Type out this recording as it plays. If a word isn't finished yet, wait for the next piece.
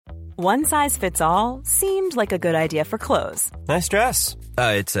One size fits all seemed like a good idea for clothes. Nice dress.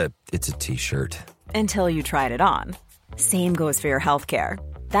 It's a t-shirt. Until you tried it on. Same goes for your healthcare.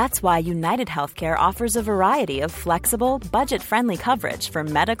 That's why United Healthcare offers a variety of flexible, budget-friendly coverage for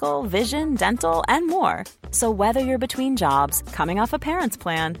medical, vision, dental, and more. So whether you're between jobs, coming off a parent's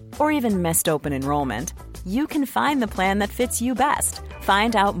plan, or even missed open enrollment, you can find the plan that fits you best.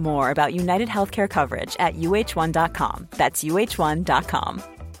 Find out more about United Healthcare coverage at uh1.com. That's uh1.com.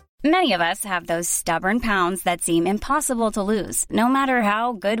 Many of us have those stubborn pounds that seem impossible to lose, no matter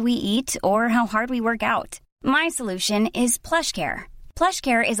how good we eat or how hard we work out. My solution is PlushCare.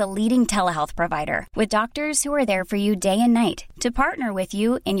 PlushCare is a leading telehealth provider with doctors who are there for you day and night to partner with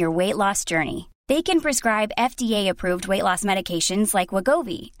you in your weight loss journey. They can prescribe FDA-approved weight loss medications like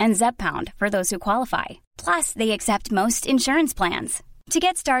Wegovy and Zepbound for those who qualify. Plus, they accept most insurance plans. To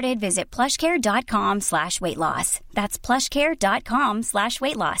get started, visit plushcare.com/weightloss. That's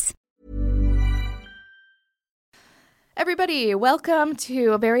plushcare.com/weightloss. Everybody, welcome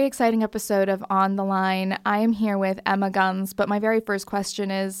to a very exciting episode of On the Line. I am here with Emma Guns, but my very first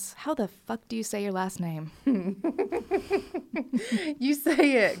question is, how the fuck do you say your last name? You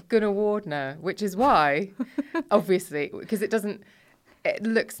say it Gunawardner, which is why, obviously, because it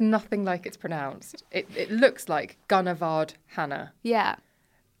looks nothing like it's pronounced. It looks like Gunavard Hannah. Yeah.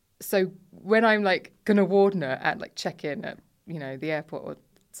 So when I'm like Gunawardner at like check-in at, the airport or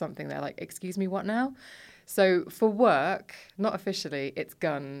something, they're like, excuse me, what now? So for work, not officially, it's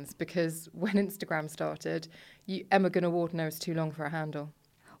Guns, because when Instagram started, Emma Gunawardner is too long for a handle.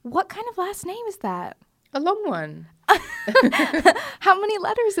 What kind of last name is that? A long one. How many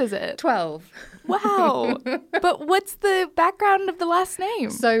letters is it? 12. Wow. But what's the background of the last name?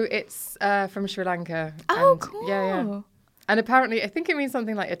 So it's from Sri Lanka. Oh, and, cool. Yeah. And apparently, I think it means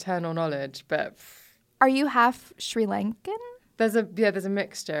something like eternal knowledge, but... Are you half Sri Lankan? There's a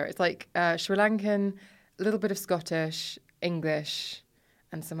mixture. It's like Sri Lankan, a little bit of Scottish, English,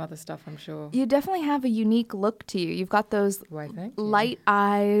 and some other stuff, I'm sure. You definitely have a unique look to you. You've got those light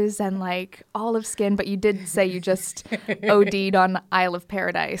eyes and like olive skin, but you did say you just OD'd on Isle of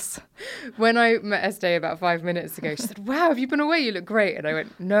Paradise. When I met Estee about 5 minutes ago, she said, wow, have you been away? You look great. And I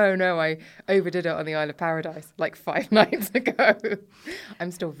went, no, I overdid it on the Isle of Paradise like 5 nights ago.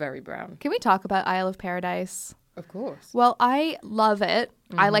 I'm still very brown. Can we talk about Isle of Paradise? Of course. Well, I love it.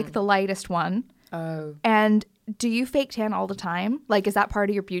 I like the lightest one. Oh. And do you fake tan all the time? Like, is that part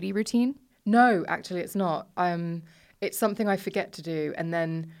of your beauty routine? No, actually, it's not. It's something I forget to do. And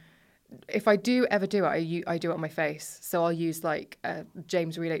then if I do ever do it, I do it on my face. So I'll use like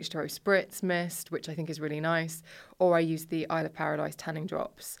James Reed H2O Spritz Mist, which I think is really nice. Or I use the Isle of Paradise tanning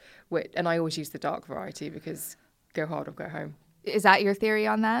drops. And I always use the dark variety because go hard or go home. Is that your theory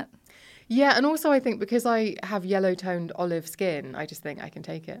on that? Yeah, and also I think because I have yellow-toned olive skin, I just think I can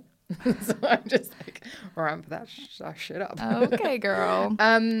take it. So I'm just like, ramp that shit up. Okay, girl.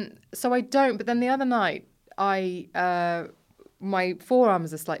 So I don't. But then the other night, my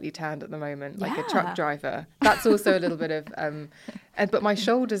forearms are slightly tanned at the moment, like a truck driver. That's also a little bit of. But my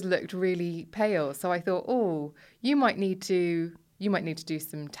shoulders looked really pale. So I thought, you might need to do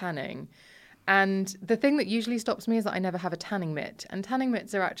some tanning. And the thing that usually stops me is that I never have a tanning mitt. And tanning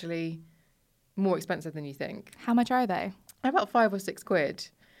mitts are actually more expensive than you think. How much are they? About £5 or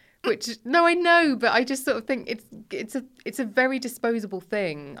 £6. Which, no, I know, but I just sort of think it's a very disposable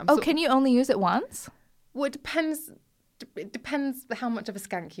thing. Can you only use it once? Well, it depends. It depends how much of a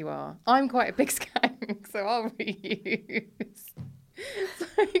skank you are. I'm quite a big skank, so I'll reuse. It's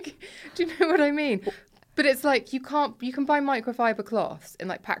like, do you know what I mean? But it's like you can buy microfiber cloths in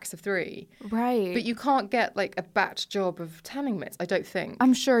like packs of 3. Right. But you can't get like a batch job of tanning mitts, I don't think.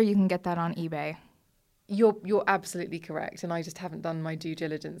 I'm sure you can get that on eBay. You're absolutely correct, and I just haven't done my due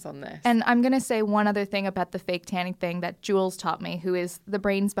diligence on this. And I'm going to say one other thing about the fake tanning thing that Jules taught me, who is the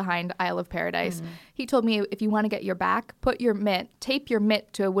brains behind Isle of Paradise. Mm-hmm. He told me if you want to get your back, tape your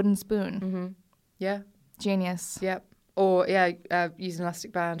mitt to a wooden spoon. Mm-hmm. Yeah. Genius. Yep. Or, use an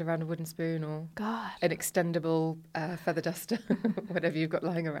elastic band around a wooden spoon or an extendable feather duster, whatever you've got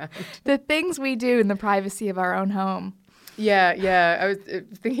lying around. The things we do in the privacy of our own home. Yeah. I was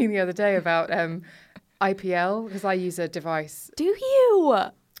thinking the other day about IPL, because I use a device. Do you?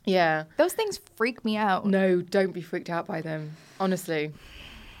 Yeah. Those things freak me out. No, don't be freaked out by them. Honestly.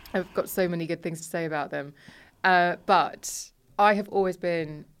 I've got so many good things to say about them. But I have always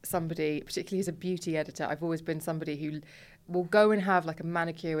been somebody, particularly as a beauty editor, I've always been somebody who will go and have like a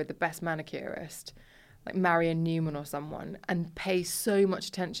manicure with the best manicurist, like Marion Newman or someone, and pay so much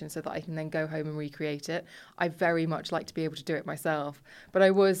attention so that I can then go home and recreate it. I very much like to be able to do it myself. But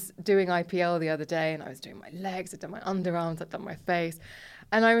I was doing IPL the other day and I was doing my legs, I'd done my underarms, I'd done my face.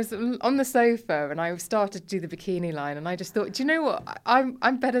 And I was on the sofa and I started to do the bikini line and I just thought, do you know what?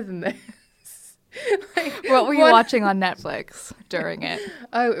 I'm better than this. What were you watching on Netflix during it?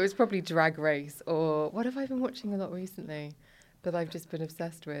 Oh, it was probably Drag Race, or what have I been watching a lot recently that I've just been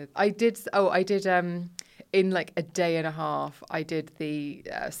obsessed with? I did in like a day and a half, I did the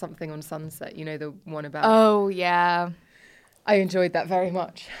Something on Sunset, you know, the one about... Oh, yeah. I enjoyed that very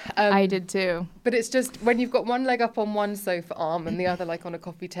much. I did too. But it's just when you've got one leg up on one sofa arm and the other like on a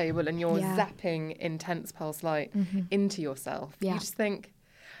coffee table and you're zapping intense pulse light into yourself, you just think...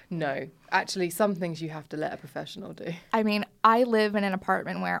 No, actually, some things you have to let a professional do. I mean, I live in an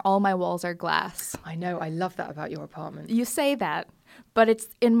apartment where all my walls are glass. I know. I love that about your apartment. You say that, but it's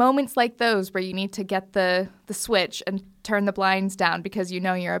in moments like those where you need to get the switch and turn the blinds down because you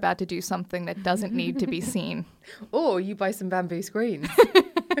know you're about to do something that doesn't need to be seen. Or you buy some bamboo screens.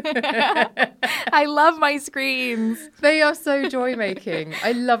 I love my screens. They are so joy-making.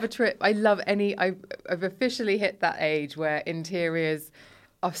 I love a trip. I love any... I've officially hit that age where interiors...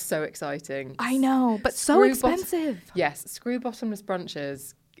 are so exciting. I know, but so expensive. Yes, screw bottomless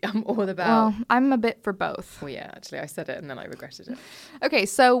brunches. I'm all about. Well, I'm a bit for both. Well, yeah, actually, I said it and then I regretted it. Okay,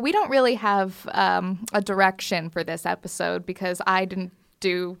 so we don't really have a direction for this episode because I didn't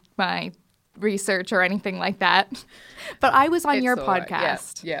do my research or anything like that. But I was on your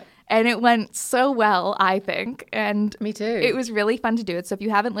podcast. Yeah. And it went so well, I think. And me too. It was really fun to do it. So if you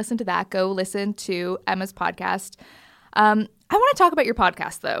haven't listened to that, go listen to Emma's podcast. I want to talk about your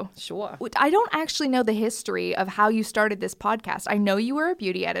podcast, though. Sure. I don't actually know the history of how you started this podcast. I know you were a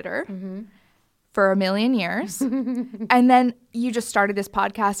beauty editor for a million years, and then you just started this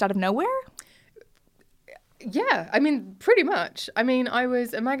podcast out of nowhere? Yeah, I mean, pretty much. I mean, I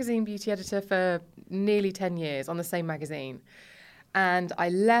was a magazine beauty editor for nearly 10 years on the same magazine, and I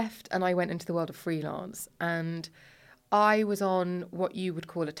left and I went into the world of freelance, and I was on what you would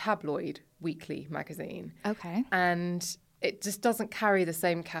call a tabloid weekly magazine. Okay. And it just doesn't carry the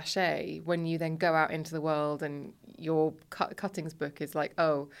same cachet when you then go out into the world and your cuttings book is like,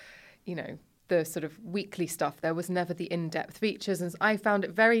 oh, you know, the sort of weekly stuff. There was never the in-depth features. And I found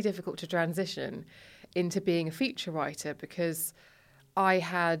it very difficult to transition into being a feature writer because I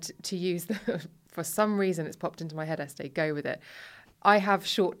had to use for some reason it's popped into my head, Estee, go with it. I have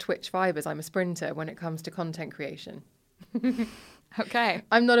short twitch fibers. I'm a sprinter when it comes to content creation. Okay.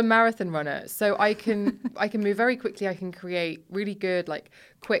 I'm not a marathon runner, so I can move very quickly. I can create really good, like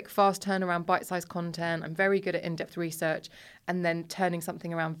quick, fast turnaround, bite-sized content. I'm very good at in-depth research and then turning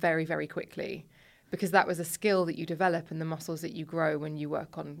something around very, very quickly because that was a skill that you develop and the muscles that you grow when you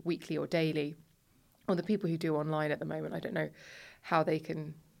work on weekly or daily. Or the people who do online at the moment, I don't know how they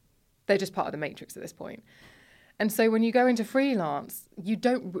can... They're just part of the matrix at this point. And so when you go into freelance,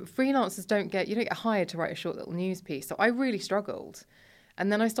 freelancers don't get hired to write a short little news piece. So I really struggled.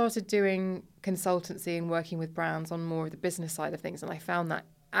 And then I started doing consultancy and working with brands on more of the business side of things. And I found that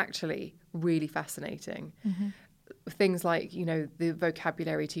actually really fascinating. Mm-hmm. Things like, you know, the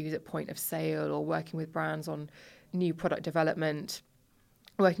vocabulary to use at point of sale or working with brands on new product development,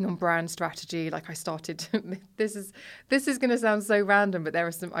 working on brand strategy. Like I started, this is going to sound so random, but there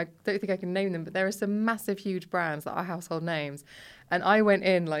are some, I don't think I can name them, but there are some massive, huge brands that are household names. And I went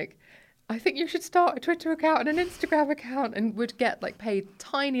in like, I think you should start a Twitter account and an Instagram account, and would get like paid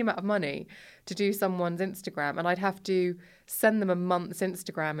tiny amount of money to do someone's Instagram. And I'd have to send them a month's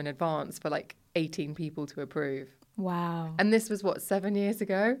Instagram in advance for like 18 people to approve. Wow. And this was 7 years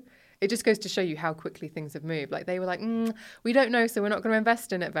ago? It just goes to show you how quickly things have moved. Like they were like, we don't know, so we're not going to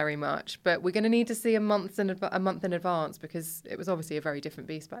invest in it very much, but we're going to need to see a month in advance because it was obviously a very different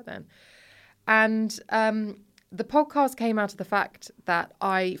beast back then. And the podcast came out of the fact that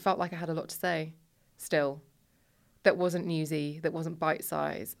I felt like I had a lot to say still that wasn't newsy, that wasn't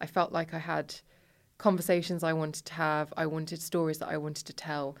bite-sized. I felt like I had conversations I wanted to have. I wanted stories that I wanted to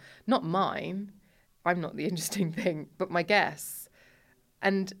tell. Not mine. I'm not the interesting thing, but my guests.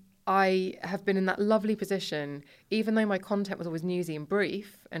 And I have been in that lovely position, even though my content was always newsy and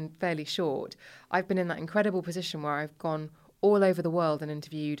brief and fairly short, I've been in that incredible position where I've gone all over the world and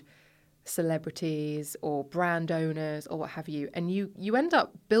interviewed celebrities or brand owners or what have you. And you end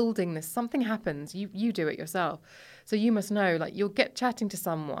up building this, something happens, you do it yourself. So you must know, like you'll get chatting to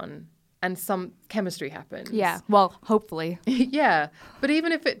someone and some chemistry happens. Yeah, well, hopefully. Yeah, but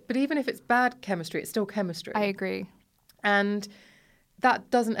even if it's bad chemistry, it's still chemistry. I agree. And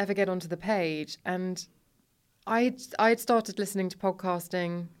that doesn't ever get onto the page. And I had started listening to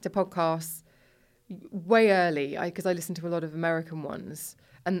podcasts way early because I listened to a lot of American ones.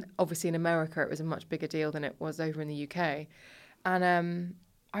 And obviously in America, it was a much bigger deal than it was over in the UK. And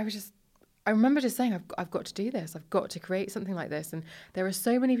I was just, I remember just saying, I've got to do this. I've got to create something like this. And there are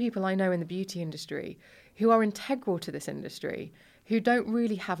so many people I know in the beauty industry who are integral to this industry who don't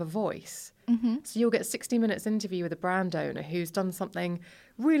really have a voice. Mm-hmm. So you'll get 60 minutes interview with a brand owner who's done something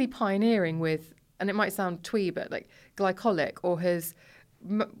really pioneering with, and it might sound twee, but like glycolic, or has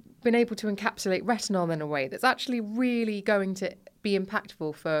been able to encapsulate retinol in a way that's actually really going to be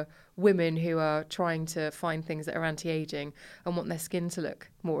impactful for women who are trying to find things that are anti-aging and want their skin to look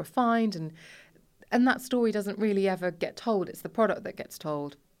more refined. And that story doesn't really ever get told. It's the product that gets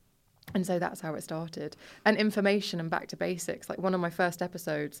told. And so that's how it started. And information and back to basics. Like one of my first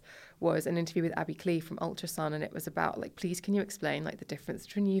episodes was an interview with Abby Clee from Ultrasun, and it was about like, please can you explain like the difference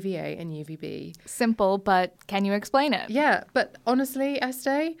between UVA and UVB? Simple, but can you explain it? Yeah, but honestly,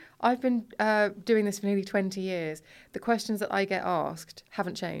 Estee, I've been doing this for nearly 20 years. The questions that I get asked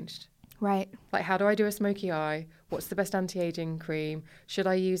haven't changed. Right. Like, how do I do a smoky eye? What's the best anti-aging cream? Should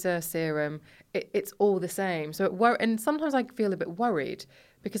I use a serum? It's all the same. So and sometimes I feel a bit worried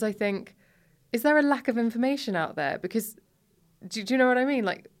because I think, is there a lack of information out there? Because do you know what I mean?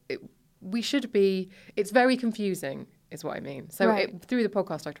 Like, we should be. It's very confusing, is what I mean. So right. Through the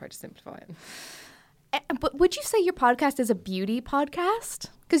podcast, I try to simplify it. But would you say your podcast is a beauty podcast?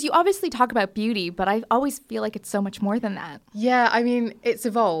 Because you obviously talk about beauty, but I always feel like it's so much more than that. Yeah, I mean, it's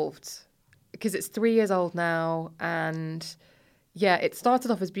evolved because it's 3 years old now. And yeah, it started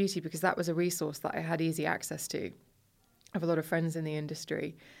off as beauty because that was a resource that I had easy access to. I have a lot of friends in the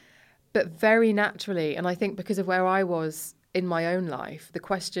industry. But very naturally, and I think because of where I was in my own life, the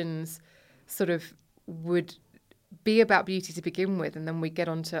questions sort of would be about beauty to begin with, and then we get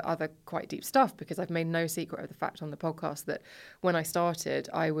on to other quite deep stuff, because I've made no secret of the fact on the podcast that when I started,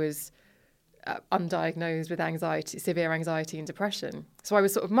 I was undiagnosed with anxiety, severe anxiety and depression. So I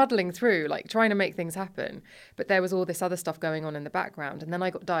was sort of muddling through, like trying to make things happen, but there was all this other stuff going on in the background. And then I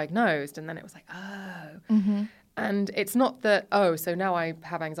got diagnosed, and then it was like, oh. Mm-hmm. And it's not that, oh, so now I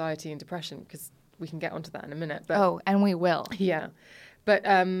have anxiety and depression, because we can get onto that in a minute. But, and we will. Yeah. But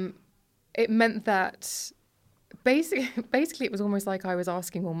it meant that basically it was almost like I was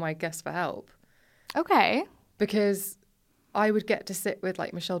asking all my guests for help. Okay. Because I would get to sit with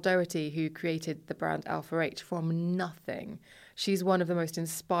like Michelle Doherty, who created the brand Alpha H from nothing. She's one of the most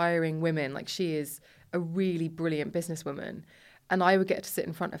inspiring women. Like, she is a really brilliant businesswoman. And I would get to sit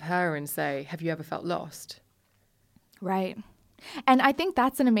in front of her and say, have you ever felt lost? Right. And I think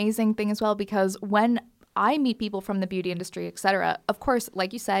that's an amazing thing as well, because when I meet people from the beauty industry, et cetera, of course,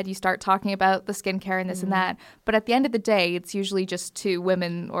 like you said, you start talking about the skincare and this and that. But at the end of the day, it's usually just two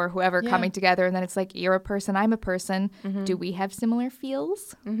women or whoever coming together. And then it's like, you're a person, I'm a person. Mm-hmm. Do we have similar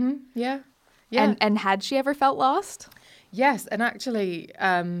feels? Mm-hmm. Yeah. Yeah. And had she ever felt lost? Yes. And actually,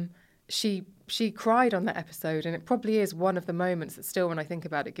 she cried on that episode. And it probably is one of the moments that still, when I think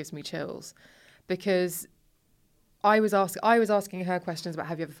about it, gives me chills. Because I was asking her questions about,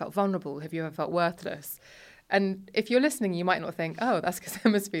 have you ever felt vulnerable? Have you ever felt worthless? And if you're listening, you might not think, oh, that's because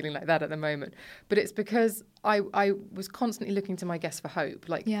Emma's feeling like that at the moment. But it's because I was constantly looking to my guests for hope.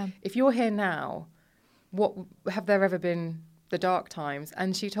 Like, if you're here now, what have there ever been the dark times?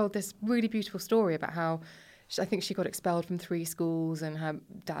 And she told this really beautiful story about how I think she got expelled from 3 schools, and her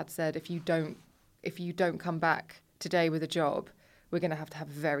dad said, if you don't come back today with a job, we're going to have a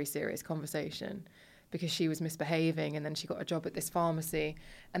very serious conversation. Because she was misbehaving, and then she got a job at this pharmacy,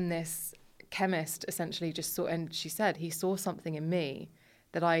 and this chemist essentially just saw, and she said, he saw something in me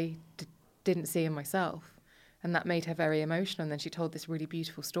that I didn't see in myself, and that made her very emotional. And then she told this really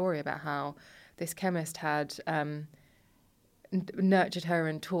beautiful story about how this chemist had nurtured her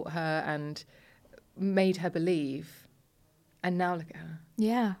and taught her and made her believe, and now look at her.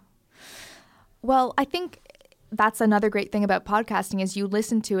 Yeah. Well, I think that's another great thing about podcasting is you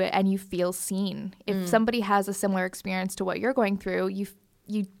listen to it and you feel seen. If somebody has a similar experience to what you're going through,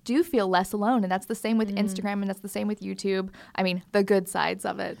 you do feel less alone. And that's the same with Instagram, and that's the same with YouTube. I mean, the good sides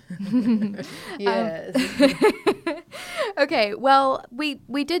of it. Yes. Okay, well,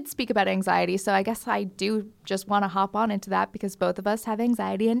 we did speak about anxiety, so I guess I do just want to hop on into that, because both of us have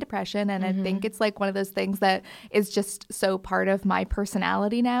anxiety and depression, and I think it's like one of those things that is just so part of my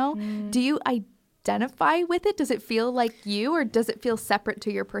personality now. Do you identify with it? Does it feel like you, or does it feel separate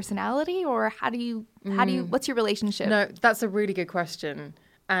to your personality, or how do you what's your relationship? No, that's a really good question.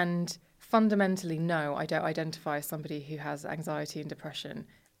 And fundamentally, no, I don't identify as somebody who has anxiety and depression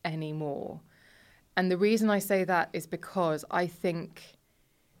anymore. And the reason I say that is because I think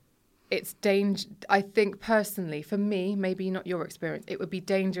it's I think personally, for me, maybe not your experience, it would be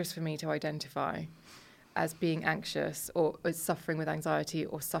dangerous for me to identify as being anxious or as suffering with anxiety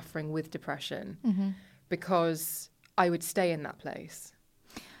or suffering with depression, because I would stay in that place.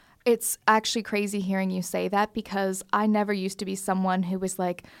 It's actually crazy hearing you say that because I never used to be someone who was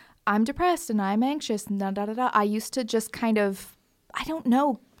like, I'm depressed and I'm anxious and da-da-da-da. I used to just kind of, I don't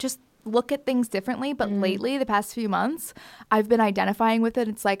know, just look at things differently. But lately, the past few months, I've been identifying with it.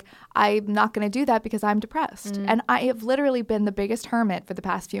 It's like, I'm not going to do that because I'm depressed. And I have literally been the biggest hermit for the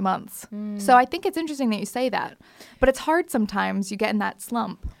past few months. So I think it's interesting that you say that. But it's hard sometimes. You get in that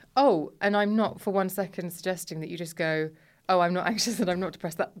slump. Oh, and I'm not for one second suggesting that you just go, oh, I'm not anxious and I'm not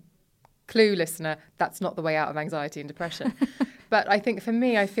depressed. That clue, listener, that's not the way out of anxiety and depression. But I think for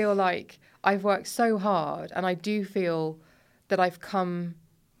me, I feel like I've worked so hard and I do feel that I've come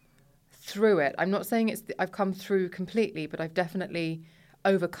through it. I'm not saying I've come through completely, but I've definitely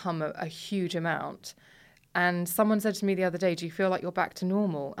overcome a huge amount. And someone said to me the other day, do you feel like you're back to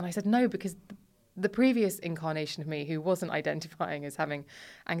normal? And I said, no, because the previous incarnation of me, who wasn't identifying as having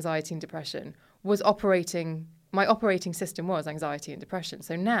anxiety and depression, was my operating system was anxiety and depression.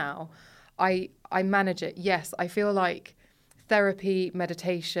 So now I manage it. Yes, I feel like therapy,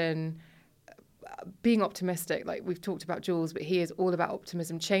 meditation, being optimistic, like we've talked about Jules, but he is all about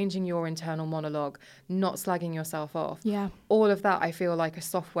optimism, changing your internal monologue, not slagging yourself off. Yeah. All of that I feel like are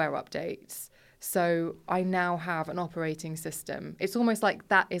software updates. So I now have an operating system. It's almost like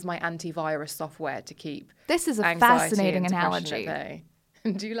that is my antivirus software to keep This is a anxiety fascinating and depression analogy. at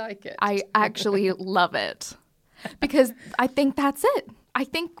bay. Do you like it? I actually love it because I think that's it. I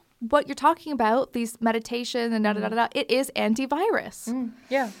think what you're talking about, these meditation and da-da-da-da, it is antivirus.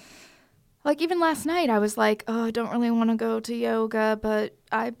 Yeah. Like even last night, I was like, oh, I don't really want to go to yoga, but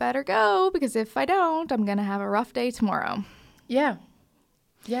I better go because if I don't, I'm going to have a rough day tomorrow. Yeah.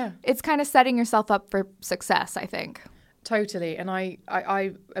 Yeah. It's kind of setting yourself up for success, I think. Totally. And I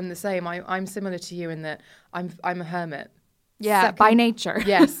am the same. I'm similar to you in that I'm a hermit. Yeah, by nature.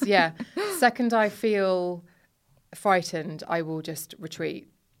 Yes, yeah. Second I feel frightened, I will just retreat.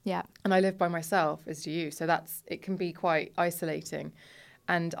 Yeah. And I live by myself, as do you. So it can be quite isolating.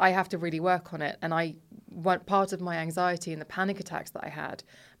 And I have to really work on it. And part of my anxiety and the panic attacks that I had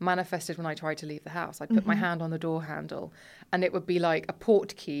manifested when I tried to leave the house. I'd put my hand on the door handle and it would be like a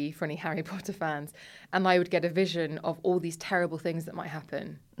port key for any Harry Potter fans. And I would get a vision of all these terrible things that might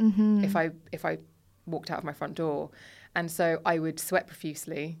happen if I walked out of my front door. And so I would sweat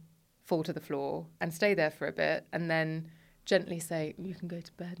profusely, fall to the floor and stay there for a bit and then gently say, you can go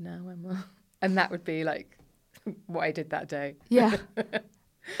to bed now, Emma. And that would be like what I did that day. Yeah.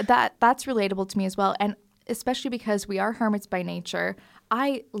 That's relatable to me as well. And especially because we are hermits by nature,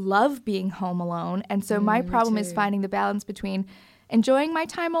 I love being home alone. And so my problem is finding the balance between enjoying my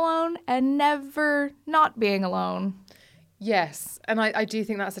time alone and never not being alone. Yes. And I do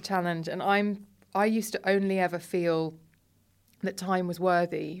think that's a challenge. And I used to only ever feel that time was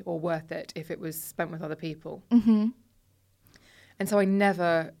worthy or worth it if it was spent with other people. Mm-hmm. And so I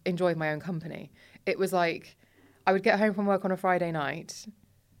never enjoyed my own company. It was like I would get home from work on a Friday night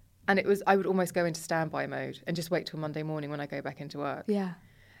and I would almost go into standby mode and just wait till Monday morning when I go back into work. Yeah.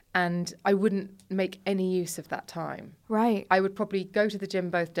 And I wouldn't make any use of that time. Right. I would probably go to the gym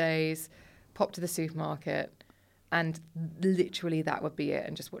both days, pop to the supermarket, and literally that would be it,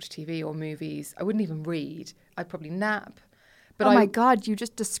 and just watch TV or movies. I wouldn't even read. I'd probably nap. But my God, you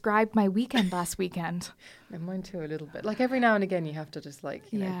just described my weekend last weekend. And mine too, a little bit. Like every now and again, you have to just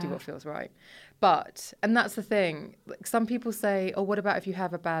do what feels right. And that's the thing. Like some people say, oh, what about if you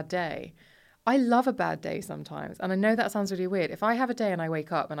have a bad day? I love a bad day sometimes. And I know that sounds really weird. If I have a day and I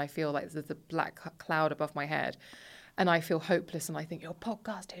wake up and I feel like there's a black cloud above my head and I feel hopeless and I think, your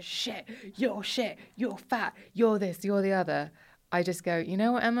podcast is shit, you're fat, you're this, you're the other. I just go, you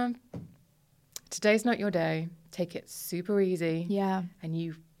know what, Emma? Today's not your day. Take it super easy. Yeah. And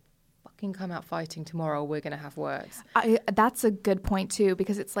you fucking come out fighting tomorrow. We're going to have words. That's a good point too,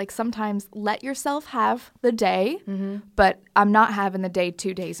 because it's like sometimes let yourself have the day, but I'm not having the day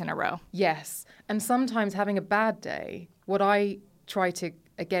 2 days in a row. Yes. And sometimes having a bad day, what I try to,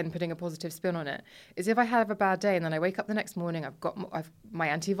 again, putting a positive spin on it, is if I have a bad day and then I wake up the next morning, I've my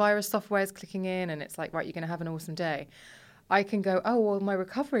antivirus software is clicking in and it's like, right, you're going to have an awesome day. I can go, oh, well, my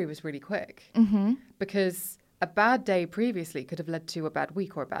recovery was really quick because a bad day previously could have led to a bad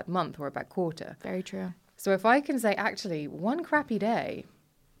week or a bad month or a bad quarter. Very true. So if I can say, actually, one crappy day,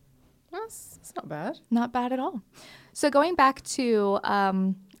 that's not bad. Not bad at all. So going back to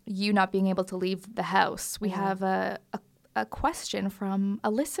you not being able to leave the house, we have a question from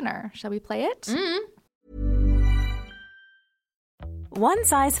a listener. Shall we play it? One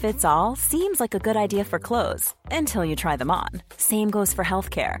size fits all seems like a good idea for clothes until you try them on. Same goes for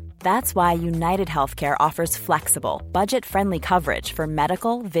healthcare. That's why United Healthcare offers flexible, budget-friendly coverage for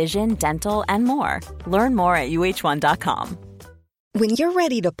medical, vision, dental, and more. Learn more at uh1.com. When you're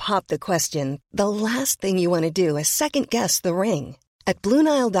ready to pop the question, the last thing you want to do is second-guess the ring. At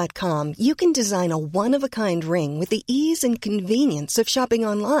BlueNile.com, you can design a one-of-a-kind ring with the ease and convenience of shopping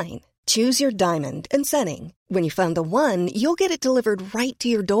online. Choose your diamond and setting. When you find the one, you'll get it delivered right to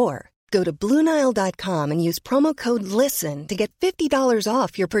your door. Go to BlueNile.com and use promo code LISTEN to get $50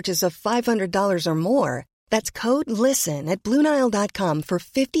 off your purchase of $500 or more. That's code LISTEN at BlueNile.com for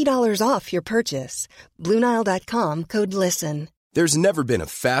 $50 off your purchase. BlueNile.com, code LISTEN. There's never been a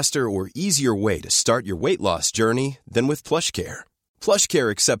faster or easier way to start your weight loss journey than with PlushCare. PlushCare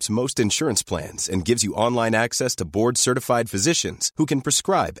accepts most insurance plans and gives you online access to board-certified physicians who can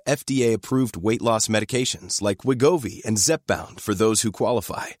prescribe FDA-approved weight loss medications like Wegovy and Zepbound for those who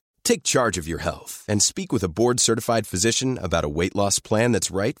qualify. Take charge of your health and speak with a board-certified physician about a weight loss plan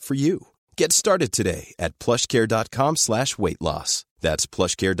that's right for you. Get started today at plushcare.com/weight loss. That's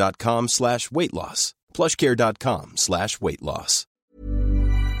plushcare.com/weight loss. plushcare.com/weight loss.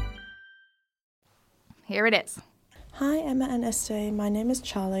 Here it is. Hi Emma and Estee, my name is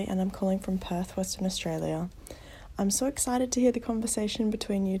Charlie and I'm calling from Perth, Western Australia. I'm so excited to hear the conversation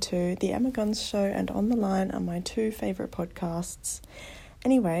between you two. The Emma Guns Show and On the Line are my two favourite podcasts.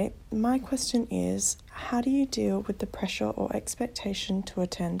 Anyway, my question is, how do you deal with the pressure or expectation to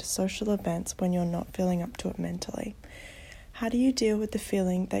attend social events when you're not feeling up to it mentally? How do you deal with the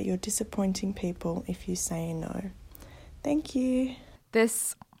feeling that you're disappointing people if you say no? Thank you.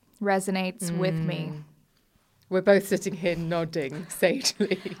 This resonates with me. We're both sitting here nodding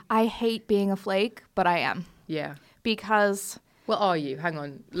sagely. I hate being a flake, but I am. Yeah. Because... Well, are you? Hang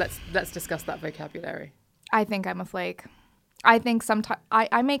on. Let's discuss that vocabulary. I think I'm a flake. I think sometimes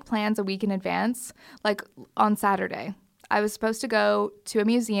I make plans a week in advance. Like on Saturday, I was supposed to go to a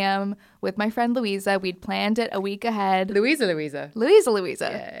museum with my friend Louisa. We'd planned it a week ahead. Louisa.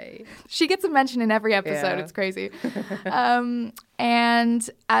 Yay. She gets a mention in every episode. Yeah. It's crazy. And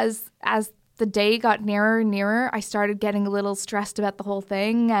as the day got nearer and nearer, I started getting a little stressed about the whole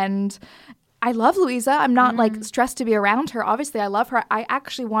thing. And I love Louisa. I'm not like stressed to be around her. Obviously, I love her. I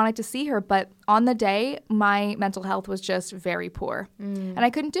actually wanted to see her. But on the day, my mental health was just very poor. And I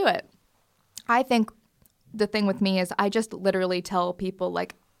couldn't do it. I think the thing with me is I just literally tell people,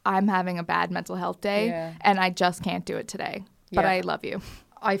 like, I'm having a bad mental health day and I just can't do it today. But I love you.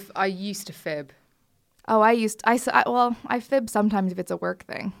 I used to fib. Oh, I fib sometimes if it's a work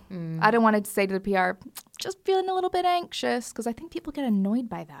thing. I don't want to say to the PR, just feeling a little bit anxious, because I think people get annoyed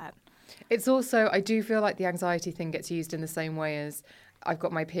by that. It's also, I do feel like the anxiety thing gets used in the same way as I've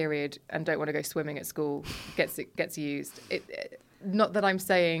got my period and don't want to go swimming at school gets used. Not that I'm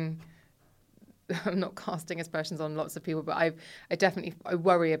saying, I'm not casting aspersions on lots of people, but I definitely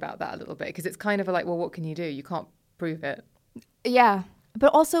worry about that a little bit, because it's kind of like, well, what can you do? You can't prove it. Yeah.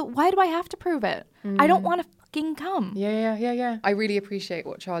 But also, why do I have to prove it? I don't want to fucking come. Yeah. I really appreciate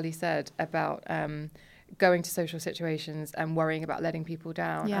what Charlie said about going to social situations and worrying about letting people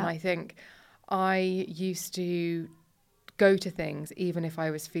down. Yeah. And I think I used to go to things even if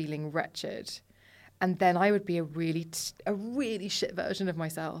I was feeling wretched. And then I would be a really shit version of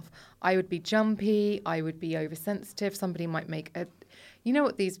myself. I would be jumpy. I would be oversensitive. Somebody might make you know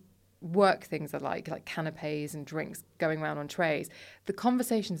what these work things are like canapes and drinks going around on trays. The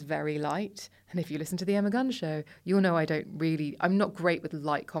conversation's very light. And if you listen to the Emma Gunn Show, you'll know I'm not great with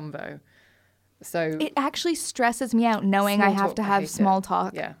light convo. So it actually stresses me out knowing I have to have small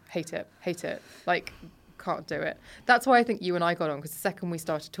talk. Yeah, hate it. Like, can't do it. That's why I think you and I got on, because the second we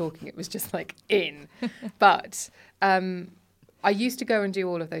started talking, it was just like in. But I used to go and do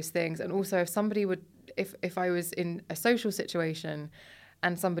all of those things. And also if somebody if I was in a social situation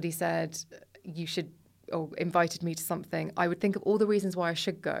and somebody said you should, or invited me to something, I would think of all the reasons why I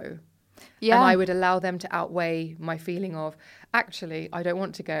should go. Yeah. And I would allow them to outweigh my feeling of, actually, I don't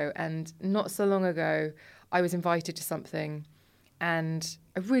want to go. And not so long ago, I was invited to something and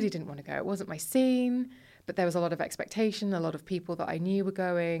I really didn't want to go. It wasn't my scene, but there was a lot of expectation. A lot of people that I knew were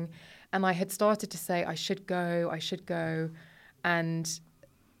going. And I had started to say, I should go. And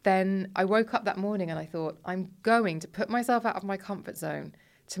then I woke up that morning and I thought, I'm going to put myself out of my comfort zone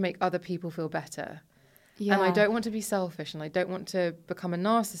to make other people feel better. Yeah. And I don't want to be selfish and I don't want to become a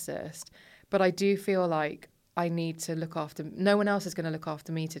narcissist, but I do feel like I need to look after, no one else is going to look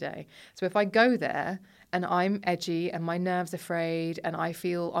after me today. So if I go there and I'm edgy and my nerves are frayed and I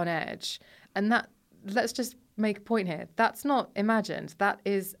feel on edge, and that, let's just make a point here, that's not imagined. That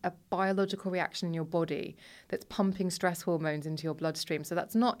is a biological reaction in your body that's pumping stress hormones into your bloodstream. So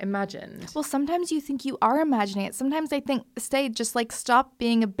that's not imagined. Well, sometimes you think you are imagining it. Sometimes I think, stay, just like stop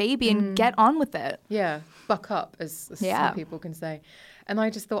being a baby and get on with it. Yeah, buck up, as some people can say. And I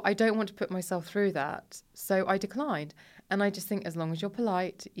just thought, I don't want to put myself through that. So I declined. And I just think as long as you're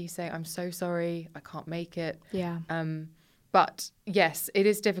polite, you say, I'm so sorry, I can't make it. Yeah. But yes, it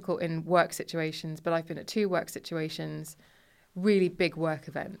is difficult in work situations, but I've been at 2 work situations, really big work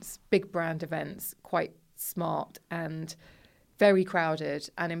events, big brand events, quite smart and very crowded.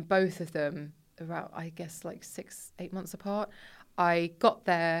 And in both of them, about, I guess, like 6-8 months apart, I got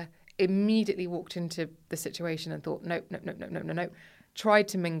there, immediately walked into the situation and thought, nope. Tried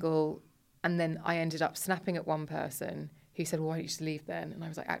to mingle, and then I ended up snapping at one person who said, well, why don't you just leave then? And I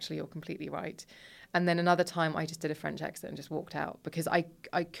was like, actually, you're completely right. And then another time I just did a French exit and just walked out because I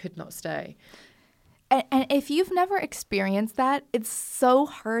could not stay. And if you've never experienced that, it's so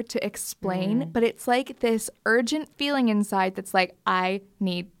hard to explain, but it's like this urgent feeling inside that's like, I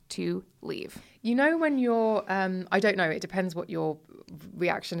need to leave. You know when you're, I don't know, it depends what your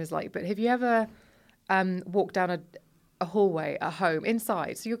reaction is like, but have you ever walked down a hallway at home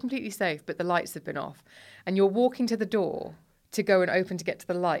inside, so you're completely safe, but the lights have been off, and you're walking to the door to go and open to get to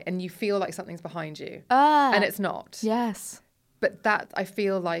the light, and you feel like something's behind you, and it's not. Yes. But that, I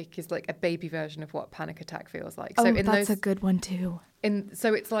feel like, is like a baby version of what panic attack feels like. So that's a good one too.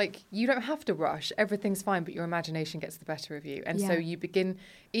 So it's like, you don't have to rush. Everything's fine, but your imagination gets the better of you. And so you begin,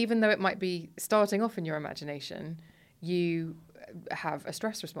 even though it might be starting off in your imagination, you have a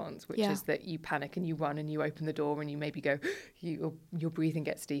stress response, which is that you panic and you run and you open the door and you maybe go, your breathing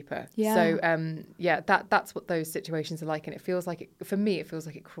gets deeper. Yeah. So, that's what those situations are like. And it feels like, for me, it feels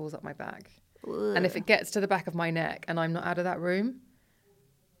like it crawls up my back. Ugh. And if it gets to the back of my neck and I'm not out of that room,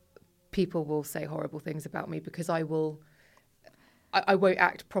 people will say horrible things about me because I won't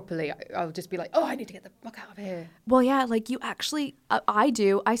act properly. I'll just be like, oh, I need to get the fuck out of here. Well, yeah, like you actually,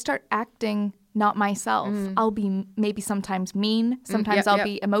 I start acting not myself. I'll be maybe sometimes mean. Sometimes I'll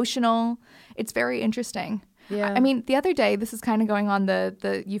be emotional. It's very interesting. Yeah. I mean, the other day, this is kind of going on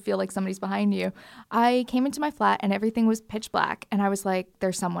the you feel like somebody's behind you. I came into my flat and everything was pitch black. And I was like,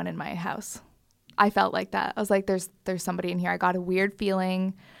 there's someone in my house. I felt like that. I was like, there's somebody in here. I got a weird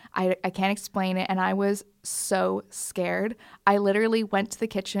feeling. I can't explain it. And I was so scared. I literally went to the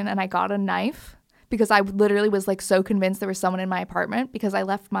kitchen and I got a knife because I literally was like so convinced there was someone in my apartment because I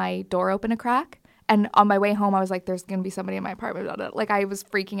left my door open a crack. And on my way home, I was like, there's going to be somebody in my apartment. Like, I was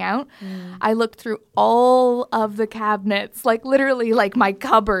freaking out. I looked through all of the cabinets, like literally like my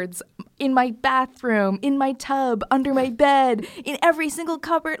cupboards, in my bathroom, in my tub, under my bed, in every single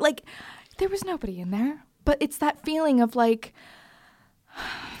cupboard. Like, there was nobody in there. But it's that feeling of like...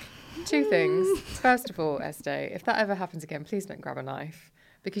 2 things. First of all, Estee, if that ever happens again, please don't grab a knife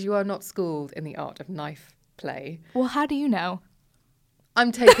because you are not schooled in the art of knife play. Well, how do you know?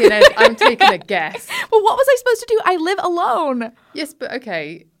 I'm taking a guess. Well, what was I supposed to do? I live alone. Yes, but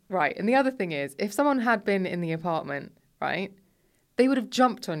okay, right. And the other thing is, if someone had been in the apartment, right, they would have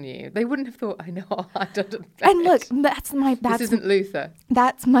jumped on you. They wouldn't have thought, I know, I don't know. And look, this isn't Luther.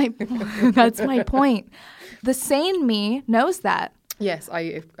 That's my point. The sane me knows that. Yes,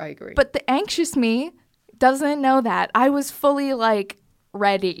 I agree. But the anxious me doesn't know that. I was fully like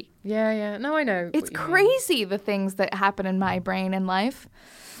ready. Yeah. No, I know. It's crazy the things that happen in my brain in life.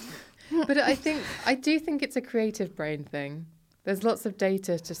 But I do think it's a creative brain thing. There's lots of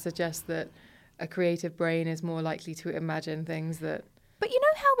data to suggest that a creative brain is more likely to imagine things that... But you know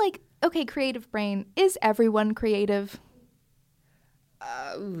how, like, okay, creative brain, is everyone creative?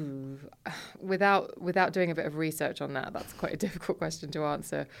 Without doing a bit of research on that, that's quite a difficult question to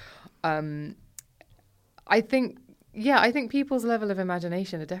answer. I think people's level of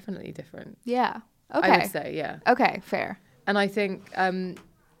imagination are definitely different. Yeah. Okay. I would say, yeah. Okay, fair. And I think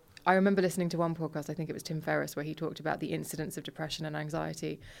I remember listening to one podcast, I think it was Tim Ferriss, where he talked about the incidents of depression and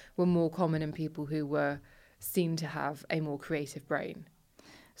anxiety were more common in people who were seen to have a more creative brain.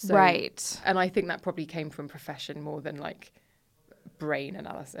 So, right. And I think that probably came from profession more than like brain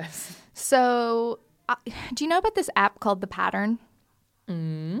analysis. So do you know about this app called The Pattern?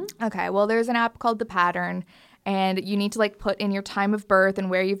 Okay, well, there's an app called The Pattern, and you need to like put in your time of birth and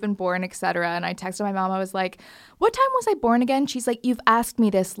where you've been born, etc. And I texted my mom. I was like, what time was I born again? She's like, you've asked me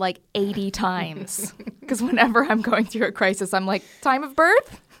this like 80 times. Because whenever I'm going through a crisis, I'm like, time of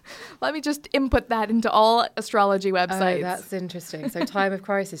birth? Let me just input that into all astrology websites. Oh, that's interesting. So time of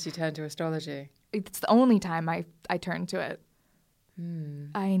crisis, you turn to astrology. It's the only time I turn to it.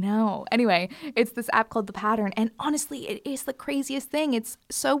 I know. Anyway, it's this app called The Pattern. And honestly, it is the craziest thing. It's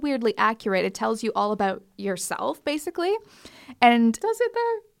so weirdly accurate. It tells you all about yourself, basically. And does it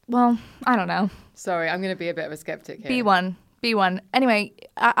though? Well, I don't know. Sorry, I'm going to be a bit of a skeptic here. Be one. Anyway,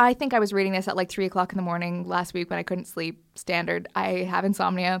 I think I was reading this at like 3 o'clock in the morning last week when I couldn't sleep. Standard. I have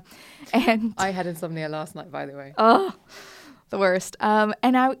insomnia. And I had insomnia last night, by the way. Oh, the worst. And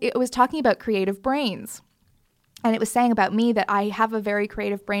it was talking about creative brains. And it was saying about me that I have a very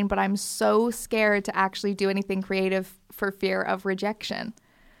creative brain, but I'm so scared to actually do anything creative for fear of rejection.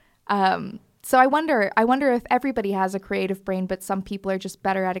 So I wonder if everybody has a creative brain, but some people are just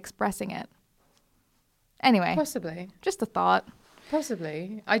better at expressing it. Anyway, Possibly. just a thought.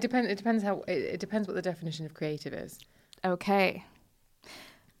 Possibly. It depends what the definition of creative is. Okay.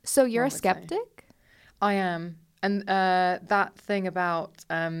 So you're I a would say. skeptic? I am. And that thing about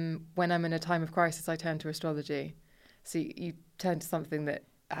when I'm in a time of crisis, I turn to astrology. So you turn to something that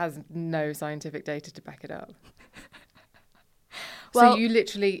has no scientific data to back it up. Well- So you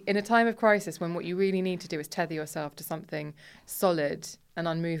literally, in a time of crisis, when what you really need to do is tether yourself to something solid and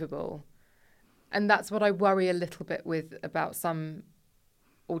unmovable. And that's what I worry a little bit with about some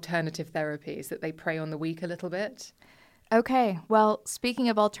alternative therapies, that they prey on the weak a little bit. Okay. Well, speaking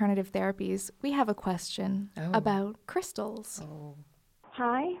of alternative therapies, we have a question Oh. about crystals.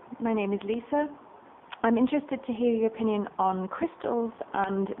 Hi, my name is Lisa. I'm interested to hear your opinion on crystals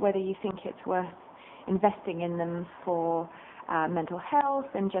and whether you think it's worth investing in them for mental health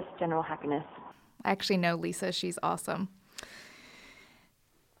and just general happiness. I actually know Lisa. She's awesome.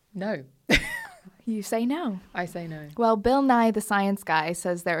 No. You say no. I say no. Well, Bill Nye, the science guy,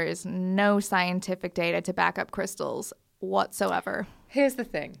 says there is no scientific data to back up crystals whatsoever. Here's the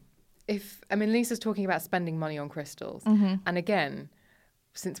thing. Lisa's talking about spending money on crystals. And again,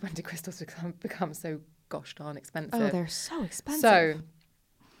 since when did crystals become so gosh darn expensive? Oh, they're so expensive. So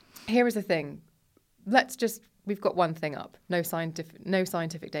here is the thing. We've got one thing up. No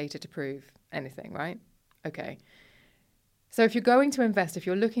scientific data to prove anything, right? Okay. So if you're going to invest, if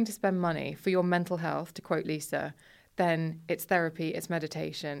you're looking to spend money for your mental health, to quote Lisa, then it's therapy, it's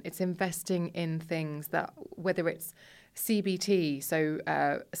meditation, it's investing in things that, whether it's CBT, so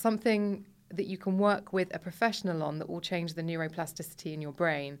something that you can work with a professional on that will change the neuroplasticity in your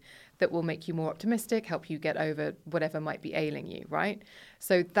brain, that will make you more optimistic, help you get over whatever might be ailing you, right?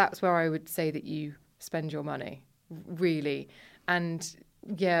 So that's where I would say that you spend your money, really. And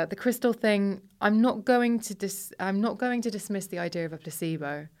yeah, the crystal thing, I'm not going to dismiss the idea of a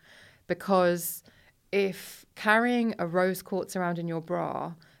placebo, because if carrying a rose quartz around in your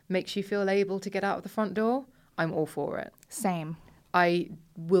bra makes you feel able to get out of the front door, I'm all for it. Same. I'm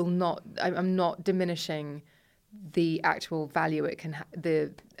not diminishing the actual value it can,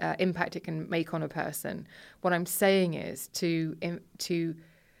 the impact it can make on a person. What I'm saying is to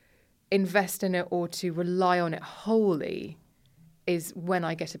invest in it or to rely on it wholly is when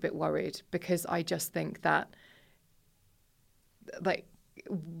I get a bit worried, because I just think that, like,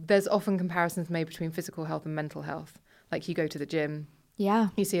 there's often comparisons made between physical health and mental health. Like, you go to the gym, Yeah.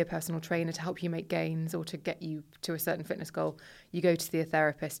 you see a personal trainer to help you make gains or to get you to a certain fitness goal. You go to see a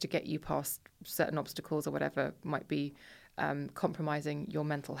therapist to get you past certain obstacles or whatever might be compromising your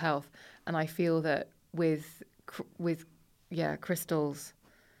mental health. And I feel that with crystals,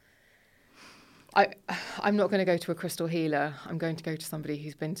 I'm not going to go to a crystal healer. I'm going to go to somebody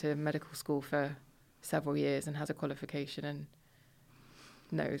who's been to medical school for several years and has a qualification and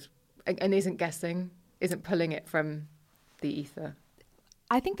knows and isn't guessing, isn't pulling it from the ether.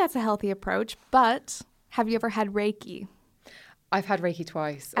 I think that's a healthy approach, but have you ever had Reiki? I've had Reiki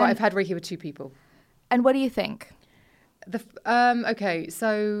twice. Well, I've had Reiki with two people. And what do you think? Okay,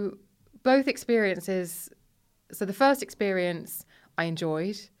 so both experiences. So the first experience I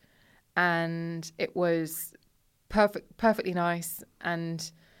enjoyed, and it was perfectly nice.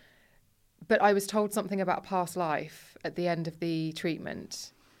 But I was told something about past life at the end of the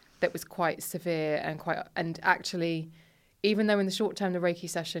treatment that was quite severe and actually, even though in the short term the Reiki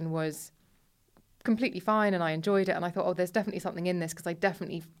session was completely fine and I enjoyed it and I thought, oh, there's definitely something in this because I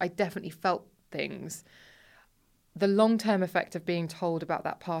definitely felt things. The long-term effect of being told about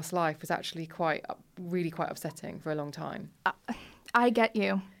that past life was actually really quite upsetting for a long time. I get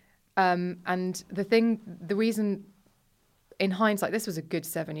you. And the reason, in hindsight, this was a good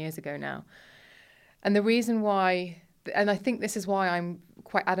 7 years ago now, and the reason why, and I think this is why I'm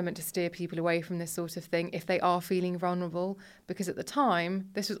quite adamant to steer people away from this sort of thing if they are feeling vulnerable, because at the time,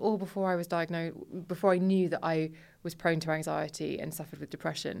 this was all before I was diagnosed, before I knew that I was prone to anxiety and suffered with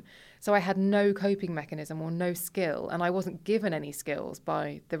depression. So I had no coping mechanism or no skill, and I wasn't given any skills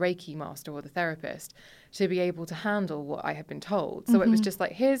by the Reiki master or the therapist to be able to handle what I had been told. So it was just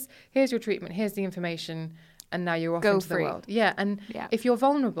like, here's your treatment, here's the information, and now you're off into the world. Yeah, and if you're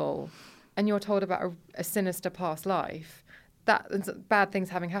vulnerable and you're told about a sinister past life, that bad things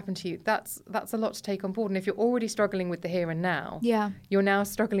having happened to you, that's a lot to take on board. And if you're already struggling with the here and now, you're now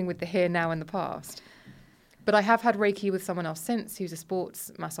struggling with the here, now, and the past. But I have had Reiki with someone else since, who's a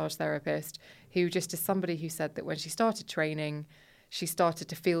sports massage therapist, who just is somebody who said that when she started training, she started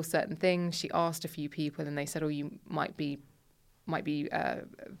to feel certain things. She asked a few people and they said, oh, you might be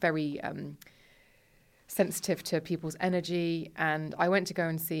very sensitive to people's energy. And I went to go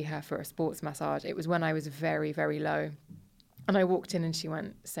and see her for a sports massage. It was when I was very, very low. And I walked in and she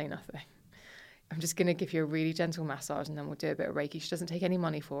went, say nothing. I'm just going to give you a really gentle massage and then we'll do a bit of Reiki. She doesn't take any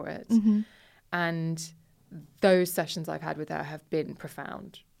money for it. Mm-hmm. And those sessions I've had with her have been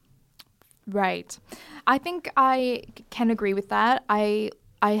profound. Right. I think I can agree with that. I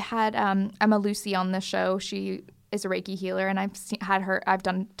had Emma Lucy on the show. She is a Reiki healer, and I've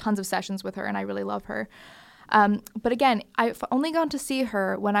done tons of sessions with her, and I really love her. But again, I've only gone to see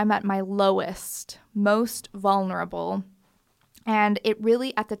her when I'm at my lowest, most vulnerable. And it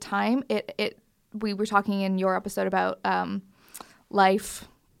really, at the time, we were talking in your episode about life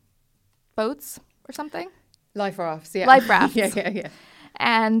boats or something. Life rafts, yeah. Life rafts. yeah.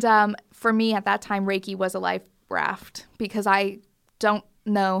 And for me at that time, Reiki was a life raft because I don't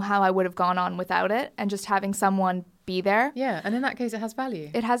know how I would have gone on without it, and just having someone be there. Yeah, and in that case, it has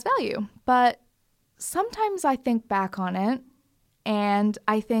value. It has value. But sometimes I think back on it and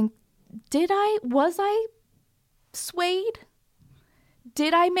I think, was I swayed?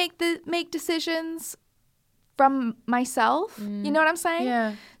 Did I make decisions from myself? You know what I'm saying?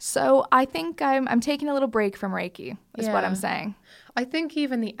 Yeah. So I think I'm taking a little break from Reiki is what I'm saying. I think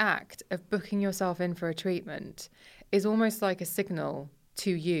even the act of booking yourself in for a treatment is almost like a signal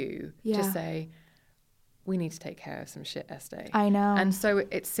to you to say, we need to take care of some shit, Estee. I know. And so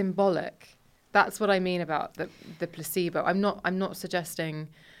it's symbolic. That's what I mean about the placebo. I'm not suggesting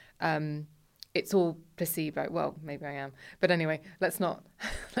it's all placebo. Well, maybe I am. But anyway, let's not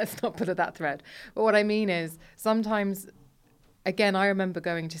put at that thread. But what I mean is sometimes, again, I remember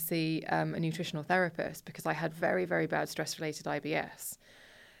going to see a nutritional therapist because I had very, very bad stress-related IBS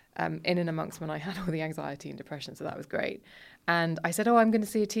in and amongst when I had all the anxiety and depression. So that was great. And I said, I'm going to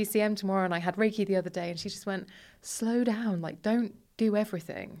see a TCM tomorrow. And I had Reiki the other day. And she just went, slow down. Like, don't do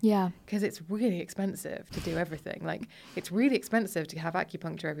everything. Yeah. Because it's really expensive to do everything. Like, it's really expensive to have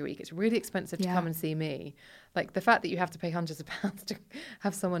acupuncture every week. It's really expensive to come and see me. Like, the fact that you have to pay hundreds of pounds to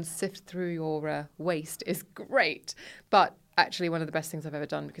have someone sift through your waste is great. But actually one of the best things I've ever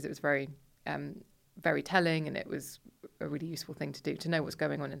done, because it was very, very telling, and it was a really useful thing to do, to know what's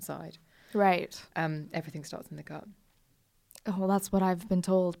going on inside. Right. Everything starts in the gut. Oh, well, that's what I've been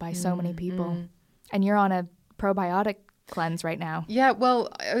told by so many people. And you're on a probiotic cleanse right now. Yeah, well,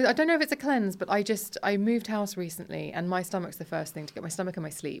 I don't know if it's a cleanse, but I moved house recently, and my stomach's the first thing to get, my stomach and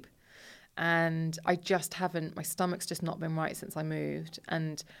my sleep. And my stomach's just not been right since I moved.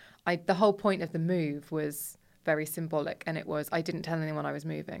 And the whole point of the move was very symbolic, and it was, I didn't tell anyone I was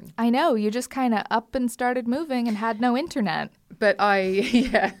moving. I know, you just kind of up and started moving and had no internet. But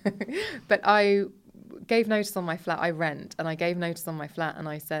I gave notice on my flat. I rent, and I gave notice on my flat, and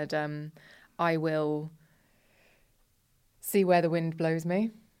I said, I will see where the wind blows me.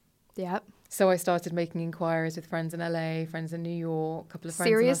 Yep. So I started making inquiries with friends in LA, friends in New York, a couple of friends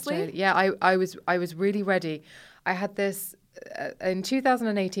Seriously? in Australia. Yeah, I was really ready. I had this, in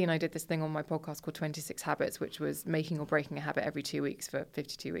 2018, I did this thing on my podcast called 26 Habits, which was making or breaking a habit every 2 weeks for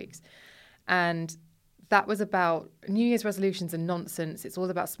 52 weeks. And that was about New Year's resolutions and nonsense. It's all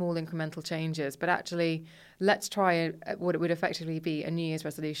about small incremental changes. But actually, let's try what it would effectively be a New Year's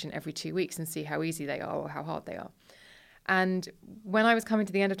resolution every 2 weeks and see how easy they are or how hard they are. And when I was coming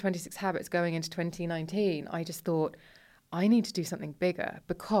to the end of 26 Habits going into 2019, I just thought, I need to do something bigger,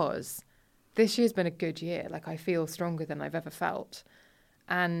 because this year's been a good year. Like, I feel stronger than I've ever felt.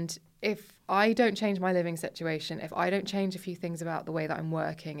 And if I don't change my living situation, if I don't change a few things about the way that I'm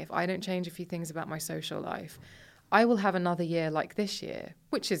working, if I don't change a few things about my social life, I will have another year like this year,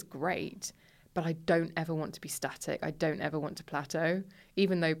 which is great. But I don't ever want to be static. I don't ever want to plateau,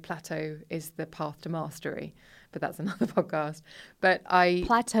 even though plateau is the path to mastery. But that's another podcast. But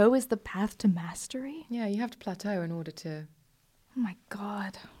Plateau is the path to mastery? Yeah, you have to plateau in order to... Oh, my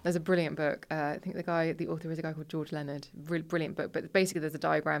God. There's a brilliant book. I think the author is a guy called George Leonard. Really brilliant book. But basically there's a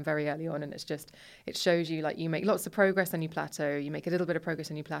diagram very early on, and it shows you, like, you make lots of progress and you plateau. You make a little bit of progress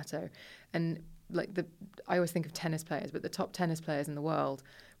and you plateau. And like I always think of tennis players, but the top tennis players in the world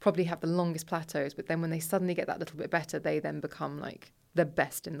probably have the longest plateaus. But then when they suddenly get that little bit better, they then become like the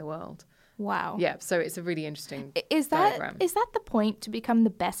best in the world. Wow. Yeah. So it's a really interesting diagram. Is that the point, to become the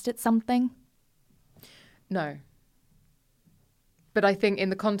best at something? No. But I think in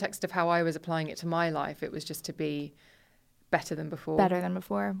the context of how I was applying it to my life, it was just to be better than before. Better than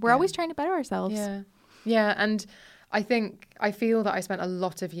before. We're always trying to better ourselves. Yeah. Yeah. And I feel that I spent a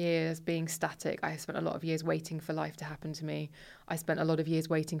lot of years being static. I spent a lot of years waiting for life to happen to me. I spent a lot of years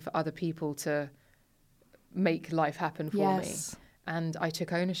waiting for other people to make life happen for me. And I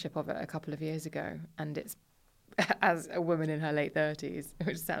took ownership of it a couple of years ago. And it's, as a woman in her late 30s,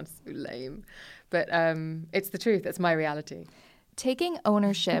 which sounds so lame, but it's the truth. It's my reality. Taking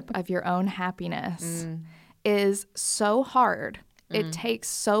ownership of your own happiness is so hard. It takes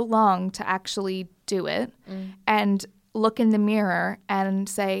so long to actually do it and look in the mirror and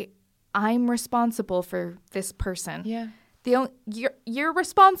say, I'm responsible for this person. Yeah. You're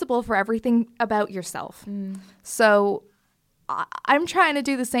responsible for everything about yourself. So I'm trying to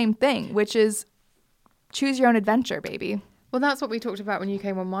do the same thing, which is choose your own adventure, baby. Well, that's what we talked about when you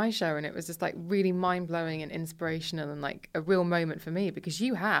came on my show, and it was just like really mind-blowing and inspirational and like a real moment for me, because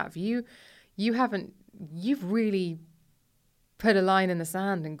you've really put a line in the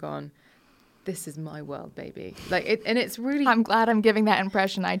sand and gone, this is my world, baby. Like it, and it's really, I'm glad I'm giving that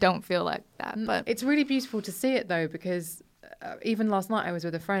impression. I don't feel like that, but it's really beautiful to see it though, because even last night I was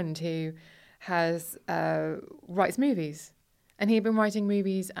with a friend who has writes movies, and he had been writing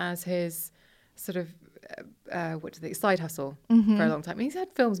movies as his sort of side hustle for a long time. And he's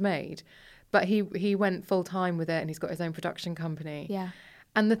had films made, but he went full time with it, and he's got his own production company. Yeah.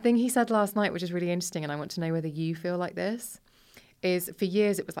 And the thing he said last night, which is really interesting, and I want to know whether you feel like this, is for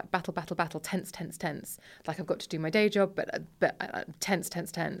years it was like battle, tense. Like I've got to do my day job, but tense.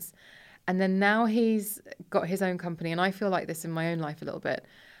 And then now he's got his own company, and I feel like this in my own life a little bit.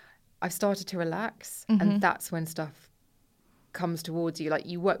 I've started to relax, and that's when stuff comes towards you. Like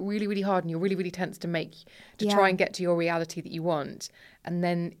you work really, really hard, and you're really, really tense to try and get to your reality that you want. And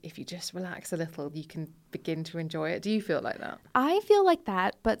then if you just relax a little, you can begin to enjoy it. Do you feel like that? I feel like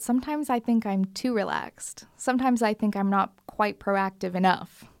that, but sometimes I think I'm too relaxed. Sometimes I think I'm not quite proactive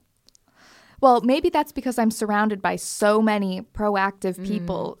enough. Well, maybe that's because I'm surrounded by so many proactive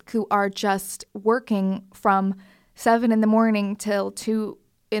people who are just working from 7 a.m. till 2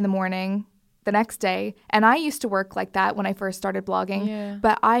 a.m. the next day. And I used to work like that when I first started blogging,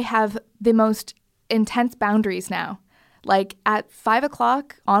 but I have the most intense boundaries now. Like at 5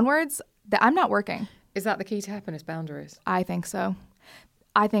 o'clock onwards, I'm not working. Is that the key to happiness, boundaries? I think so.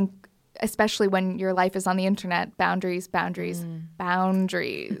 I think especially when your life is on the internet, boundaries. And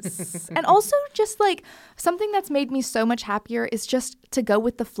also just like something that's made me so much happier is just to go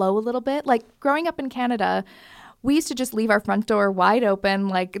with the flow a little bit. Like growing up in Canada, we used to just leave our front door wide open.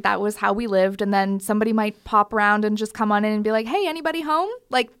 Like that was how we lived. And then somebody might pop around and just come on in and be like, hey, anybody home?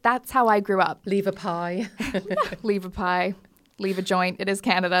 Like that's how I grew up. Leave a pie. Leave a pie. Leave a joint. It is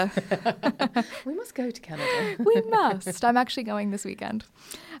Canada. We must go to Canada. We must. I'm actually going this weekend.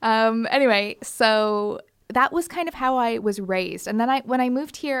 Anyway, so that was kind of how I was raised. And then when I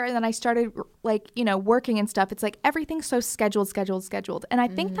moved here and then I started working and stuff, it's like everything's so scheduled. And I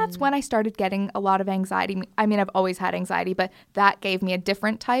think that's when I started getting a lot of anxiety. I mean, I've always had anxiety, but that gave me a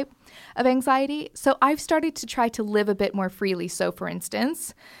different type of anxiety. So I've started to try to live a bit more freely. So for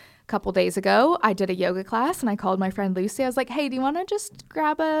instance, a couple days ago, I did a yoga class and I called my friend Lucy. I was like, hey, do you want to just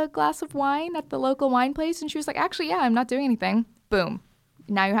grab a glass of wine at the local wine place? And she was like, actually, yeah, I'm not doing anything. Boom.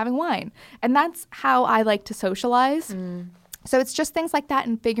 Now you're having wine. And that's how I like to socialize. So it's just things like that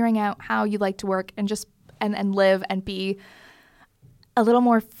and figuring out how you like to work and just and live and be a little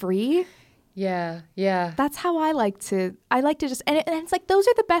more free. Yeah. That's how I like to just, and it's like, those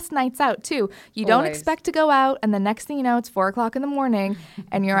are the best nights out too. You don't expect to go out and the next thing you know, it's 4 o'clock in the morning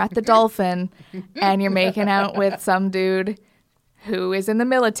and you're at the Dolphin and you're making out with some dude who is in the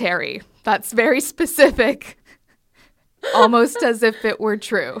military. That's very specific. Almost as if it were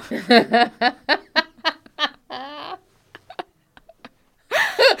true.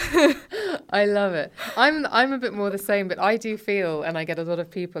 I love it. I'm a bit more the same, but I do feel, and I get a lot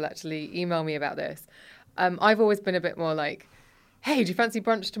of people actually email me about this. I've always been a bit more like, hey, do you fancy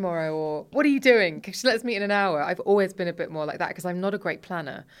brunch tomorrow? Or what are you doing? Let's meet in an hour. I've always been a bit more like that because I'm not a great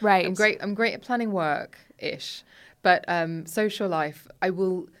planner. Right. I'm great at planning work-ish, but social life, I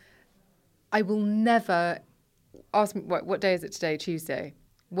will never ask me, what day is it today? Tuesday.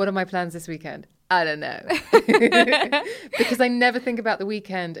 What are my plans this weekend? I don't know. Because I never think about the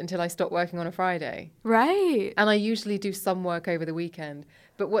weekend until I stop working on a Friday. Right. And I usually do some work over the weekend.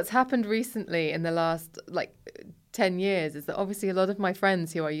 But what's happened recently in the last 10 years is that obviously a lot of my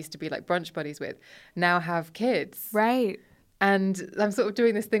friends who I used to be like brunch buddies with now have kids. Right. And I'm sort of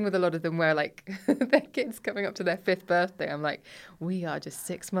doing this thing with a lot of them where like their kids coming up to their 5th birthday. I'm like, we are just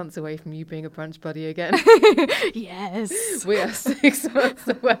 6 months away from you being a brunch buddy again. Yes. We are 6 months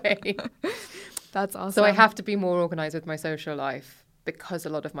away. That's awesome. So I have to be more organised with my social life. because a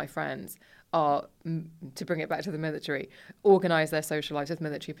lot of my friends are, to bring it back to the military, organise their social lives with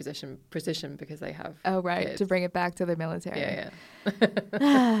military precision because they have kids. To bring it back to the military. Yeah.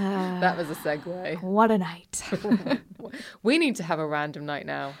 That was a segue. What a night. We need to have a random night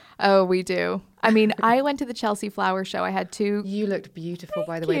now. Oh, we do. I mean, I went to the Chelsea Flower Show. I had 2. You looked beautiful,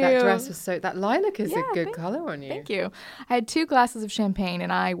 by the Thank way. That you. dress was that lilac is a good colour on you. Thank you. I had 2 glasses of champagne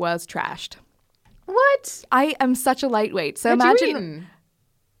and I was trashed. What? I am such a lightweight. So Had you imagine. eaten?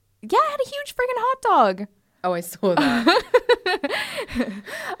 Yeah, I had a huge friggin' hot dog. Oh, I saw that.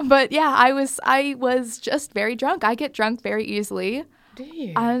 But yeah, I was just very drunk. I get drunk very easily. Do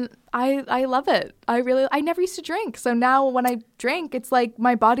you? And I love it. I never used to drink. So now when I drink, it's like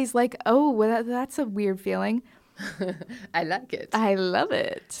my body's like, oh, well, that's a weird feeling. I like it. I love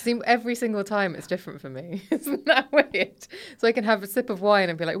it. See, every single time it's different for me. Isn't that weird? So I can have a sip of wine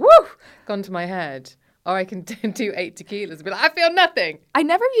and be like, woo, gone to my head. Or I can do 8 tequilas and be like, I feel nothing. I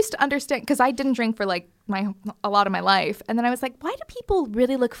never used to understand, because I didn't drink for like a lot of my life. And then I was like, why do people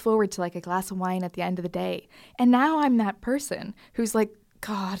really look forward to like a glass of wine at the end of the day? And now I'm that person who's like,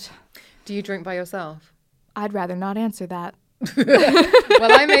 God. Do you drink by yourself? I'd rather not answer that.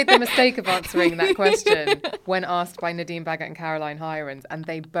 Well, I made the mistake of answering that question when asked by Nadine Baggett and Caroline Hirons, and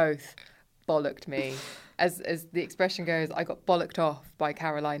they both bollocked me. As the expression goes, I got bollocked off by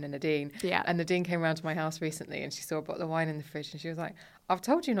Caroline and Nadine. Yeah. And Nadine came around to my house recently and she saw a bottle of wine in the fridge and she was like, I've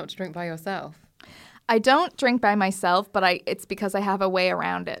told you not to drink by yourself. I don't drink by myself, but it's because I have a way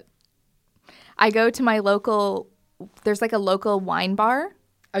around it. I go to my there's like a local wine bar.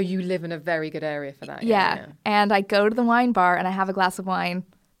 Oh, you live in a very good area for that. Yeah. And I go to the wine bar and I have a glass of wine,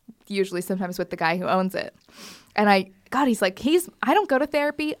 usually sometimes with the guy who owns it. And he's like, I don't go to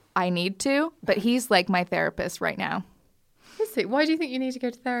therapy. I need to, but he's like my therapist right now. Is it? Why do you think you need to go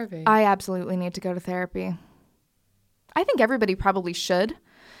to therapy? I absolutely need to go to therapy. I think everybody probably should.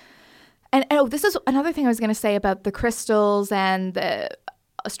 And this is another thing I was going to say about the crystals and the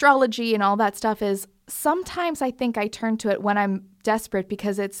astrology and all that stuff is sometimes I think I turn to it when I'm desperate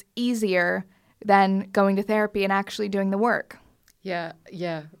because it's easier than going to therapy and actually doing the work. Yeah.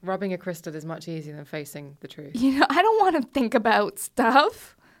 Rubbing a crystal is much easier than facing the truth. You know, I don't want to think about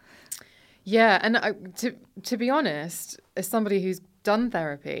stuff. Yeah, and to be honest, as somebody who's done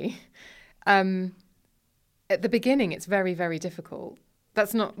therapy, at the beginning it's very, very difficult.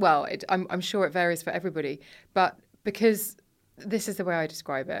 That's not, well, I'm sure it varies for everybody, but because this is the way I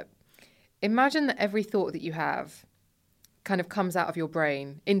describe it. Imagine that every thought that you have kind of comes out of your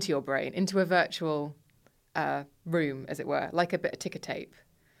brain, into a virtual room, as it were, like a bit of ticker tape.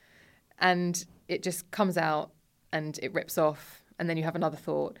 And it just comes out and it rips off, and then you have another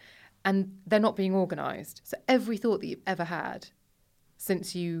thought. And they're not being organised. So every thought that you've ever had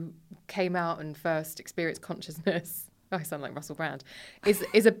since you came out and first experienced consciousness, I sound like Russell Brand,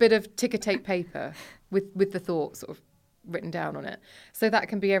 is a bit of ticker tape paper with the thought sort of written down on it. So that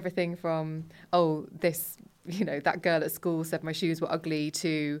can be everything from, that girl at school said my shoes were ugly,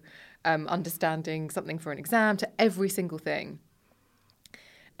 to understanding something for an exam, to every single thing.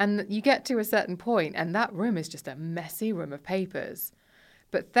 And you get to a certain point and that room is just a messy room of papers.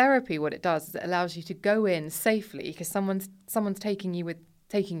 But therapy, what it does is it allows you to go in safely because someone's taking you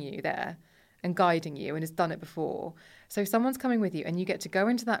there and guiding you and has done it before. So someone's coming with you and you get to go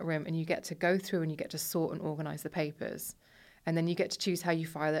into that room and you get to go through and you get to sort and organise the papers. And then you get to choose how you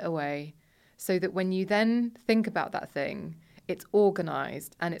file it away so that when you then think about that thing, it's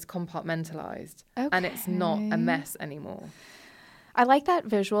organised and it's compartmentalised and it's not a mess anymore. I like that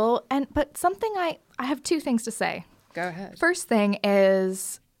visual. But something I have 2 things to say. Go ahead. First thing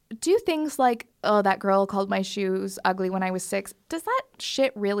is, do things like, oh, that girl called my shoes ugly when I was 6. Does that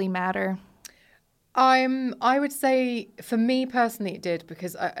shit really matter? I would say for me personally it did,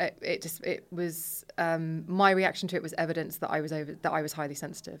 because it was my reaction to it was evidence that I was highly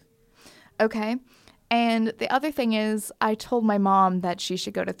sensitive. Okay. And the other thing is, I told my mom that she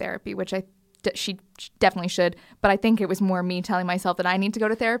should go to therapy, which she definitely should, but I think it was more me telling myself that I need to go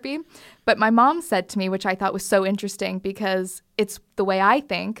to therapy. But my mom said to me, which I thought was so interesting because it's the way I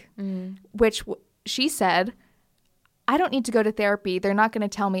think, which she said, I don't need to go to therapy. They're not going to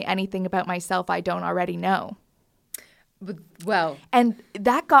tell me anything about myself I don't already know. Well, and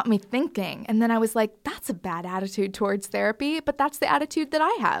that got me thinking. And then I was like, that's a bad attitude towards therapy, but that's the attitude that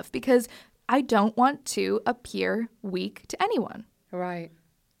I have because I don't want to appear weak to anyone. Right.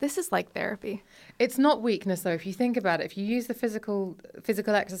 This is like therapy. It's not weakness, though. If you think about it, if you use the physical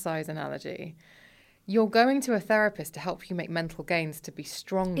exercise analogy, you're going to a therapist to help you make mental gains to be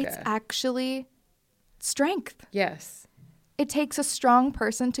stronger. It's actually strength. Yes. It takes a strong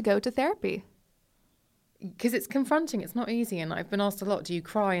person to go to therapy. because it's confronting, it's not easy. And I've been asked a lot, do you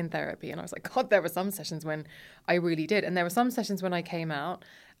cry in therapy? And I was like, God, there were some sessions when I really did. And there were some sessions when I came out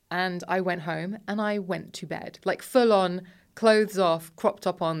and I went home and I went to bed, like full on, clothes off, crop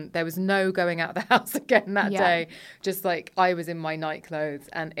top on. There was no going out the house again that day. Just like I was in my night clothes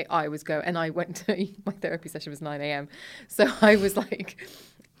and I went to, my therapy session was 9 a.m. So I was like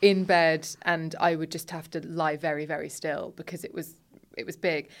in bed and I would just have to lie very, very still because it was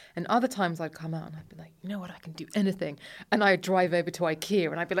big. And other times I'd come out and I'd be like, you know what, I can do anything. And I'd drive over to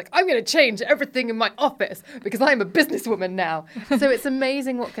IKEA and I'd be like, I'm going to change everything in my office because I'm a businesswoman now. So it's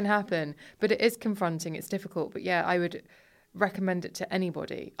amazing what can happen, but it is confronting. It's difficult. But yeah, I would recommend it to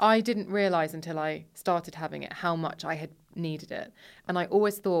anybody. I didn't realize until I started having it how much I had needed it. And I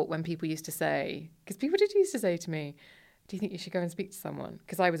always thought when people used to say, because people did used to say to me, do you think you should go and speak to someone?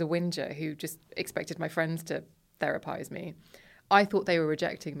 Because I was a whinger who just expected my friends to therapize me. I thought they were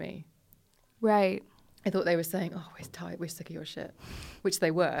rejecting me. Right. I thought they were saying, oh, we're tired, we're sick of your shit, which they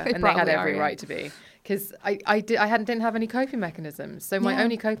were, and they had every right to be, because I didn't have any coping mechanisms. So my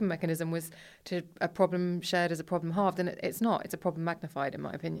only coping mechanism was to a problem shared as a problem halved, and it's not. It's a problem magnified, in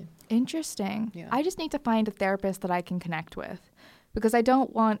my opinion. Interesting. Yeah. I just need to find a therapist that I can connect with, because I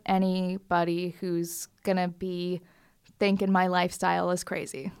don't want anybody who's gonna be thinking my lifestyle is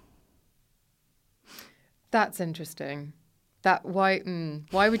crazy. That's interesting. Why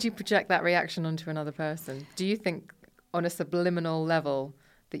would you project that reaction onto another person? Do you think on a subliminal level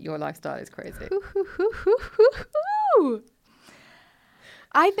that your lifestyle is crazy?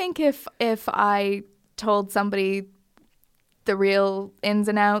 I think if I told somebody the real ins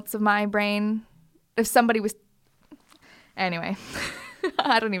and outs of my brain, if somebody was... Anyway,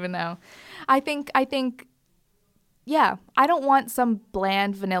 I don't even know. I think, yeah, I don't want some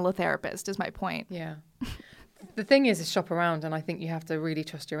bland vanilla therapist is my point. Yeah. The thing is shop around, and I think you have to really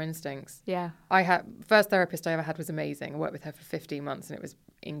trust your instincts. Yeah. First therapist I ever had was amazing. I worked with her for 15 months and it was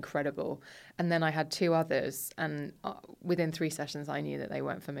incredible. And then I had 2 others, and within 3 sessions I knew that they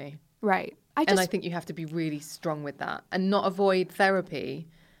weren't for me. Right. And I think you have to be really strong with that and not avoid therapy.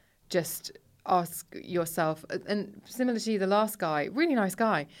 Just ask yourself, and similar to the last guy, really nice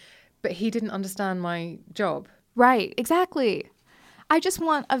guy, but he didn't understand my job. Right, exactly. I just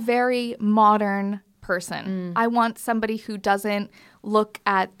want a very modern person. I want somebody who doesn't look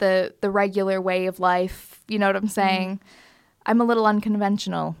at the regular way of life. You know what I'm saying? I'm a little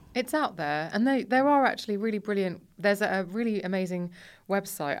unconventional. It's out there, and there are actually really brilliant. There's a really amazing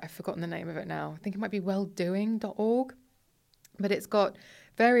website. I've forgotten the name of it now. I think it might be welldoing.org, but it's got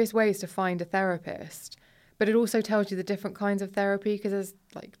various ways to find a therapist. But it also tells you the different kinds of therapy, because there's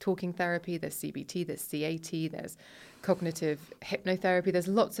like talking therapy, there's CBT, there's CAT, there's cognitive hypnotherapy. There's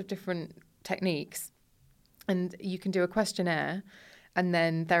lots of different techniques, and you can do a questionnaire, and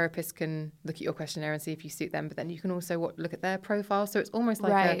then therapists can look at your questionnaire and see if you suit them, but then you can also look at their profile. So it's almost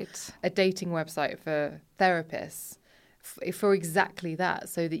like a dating website for therapists for exactly that,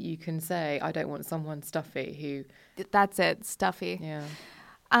 so that you can say, I don't want someone stuffy who... That's it, stuffy. Yeah.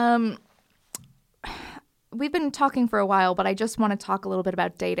 We've been talking for a while, but I just want to talk a little bit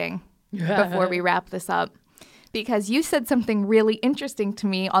about dating before we wrap this up. Because you said something really interesting to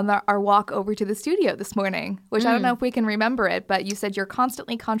me on our walk over to the studio this morning, which I don't know if we can remember it, but you said you're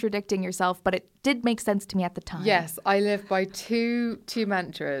constantly contradicting yourself, but it did make sense to me at the time. Yes, I live by two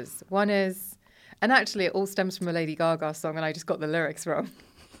mantras. One is, and actually it all stems from a Lady Gaga song, and I just got the lyrics wrong.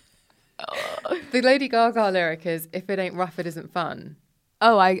 The Lady Gaga lyric is, if it ain't rough, it isn't fun.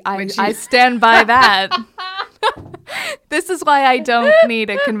 Oh, I stand by that. This is why I don't need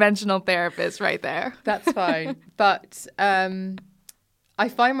a conventional therapist right there. That's fine. But I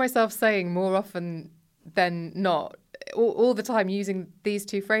find myself saying more often than not, all the time, using these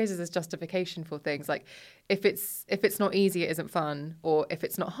 2 phrases as justification for things. Like, if it's not easy, it isn't fun. Or if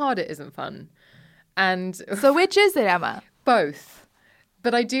it's not hard, it isn't fun. And so which is it, Emma? Both.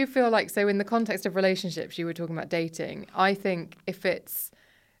 But I do feel like, so in the context of relationships, you were talking about dating. I think if it's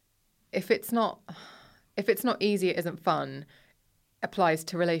not easy, it isn't fun, applies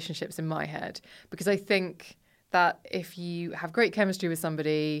to relationships in my head. Because I think that if you have great chemistry with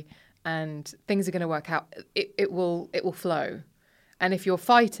somebody and things are going to work out, it will flow. And if you're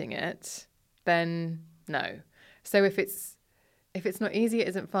fighting it, then no. So if it's not easy, it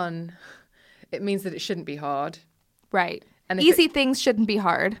isn't fun, it means that it shouldn't be hard. Right. And easy things shouldn't be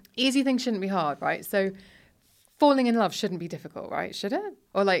hard. Easy things shouldn't be hard, right? So falling in love shouldn't be difficult, right? Should it?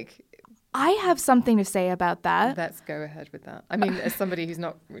 Or like... I have something to say about that. Let's go ahead with that. I mean, as somebody who's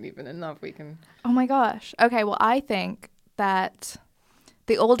not really been in love, we can... Oh my gosh. Okay, well, I think that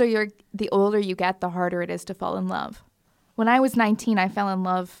the older you get, the harder it is to fall in love. When I was 19, I fell in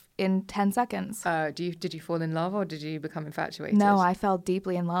love in 10 seconds. Did you fall in love or did you become infatuated? No, I fell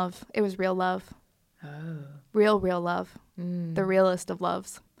deeply in love. It was real love. Oh. Real love. The realest of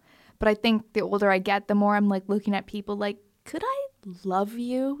loves. But I think the older I get, the more I'm like looking at people like, could I love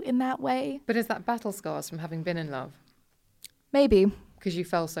you in that way? But is that battle scars from having been in love? Maybe. Because you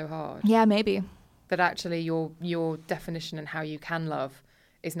fell so hard. Yeah, maybe. That actually your definition and how you can love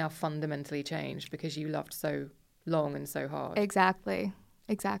is now fundamentally changed because you loved so long and so hard. Exactly.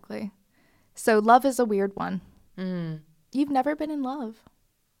 So love is a weird one. Mm. You've never been in love.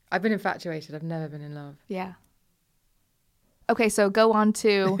 I've been infatuated. I've never been in love. Yeah. Okay, so go on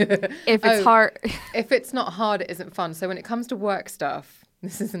to if it's hard. If it's not hard, it isn't fun. So when it comes to work stuff,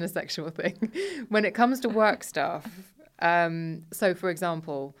 this isn't a sexual thing. When it comes to work stuff, so for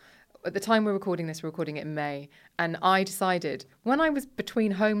example, at the time we're recording this, we're recording it in May, and I decided, when I was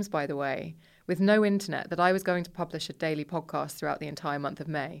between homes, by the way, with no internet, that I was going to publish a daily podcast throughout the entire month of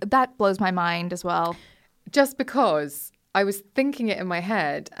May. That blows my mind as well. Just because I was thinking it in my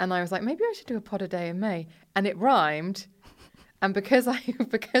head, and I was like, maybe I should do a pod a day in May, and it rhymed. And because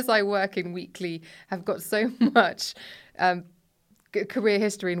I work in weekly, have got so much career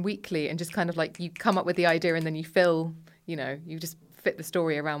history in weekly, and just kind of like you come up with the idea and then you you just fit the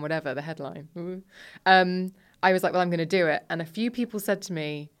story around whatever the headline. I was like, well, I'm going to do it. And a few people said to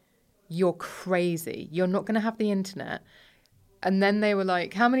me, you're crazy. You're not going to have the internet. And then they were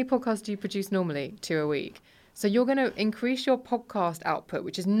like, how many podcasts do you produce normally? 2 a week. So you're going to increase your podcast output,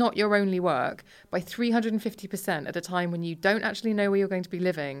 which is not your only work, by 350% at a time when you don't actually know where you're going to be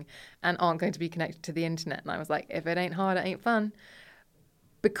living and aren't going to be connected to the internet. And I was like, if it ain't hard, it ain't fun.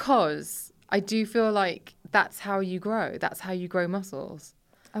 Because I do feel like that's how you grow. That's how you grow muscles.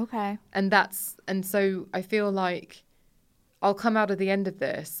 Okay. And so I feel like I'll come out of the end of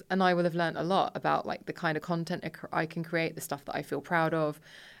this and I will have learned a lot about like the kind of content I can create, the stuff that I feel proud of.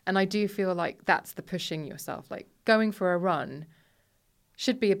 And I do feel like that's the pushing yourself. Like going for a run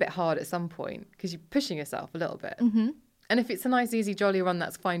should be a bit hard at some point because you're pushing yourself a little bit. Mm-hmm. And if it's a nice, easy, jolly run,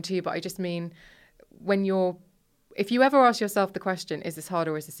 that's fine too. But I just mean if you ever ask yourself the question, is this hard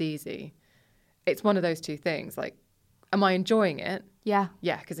or is this easy? It's one of those two things. Like, am I enjoying it? Yeah.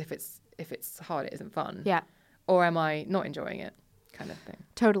 Yeah, because if it's hard, it isn't fun. Yeah. Or am I not enjoying it? Kind of thing.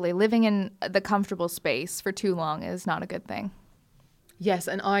 Totally. Living in the comfortable space for too long is not a good thing. Yes,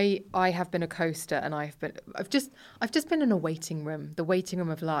 and I have been a coaster, and I've just been in a waiting room, the waiting room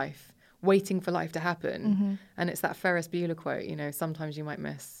of life, waiting for life to happen. Mm-hmm. And it's that Ferris Bueller quote, sometimes you might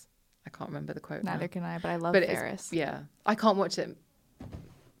miss. I can't remember the quote. Neither can I, but I love Ferris. Yeah, I can't watch it.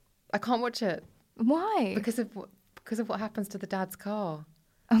 Why? Because of what happens to the dad's car.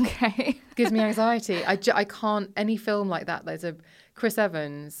 Okay. Gives me anxiety. I can't, any film like that. Chris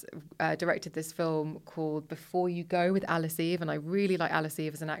Evans directed this film called Before You Go with Alice Eve, and I really like Alice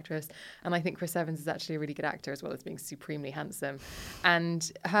Eve as an actress, and I think Chris Evans is actually a really good actor as well as being supremely handsome.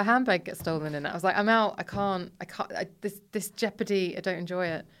 And her handbag gets stolen in it. I was like, I'm out. I can't. This jeopardy. I don't enjoy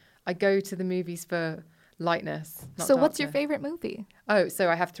it. I go to the movies for lightness. So what's your favorite movie? Oh, so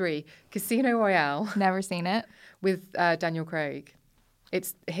I have 3. Casino Royale. Never seen it. With Daniel Craig.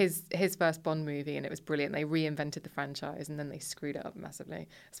 It's his first Bond movie, and it was brilliant. They reinvented the franchise, and then they screwed it up massively,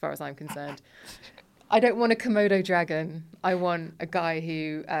 as far as I'm concerned. I don't want a Komodo dragon. I want a guy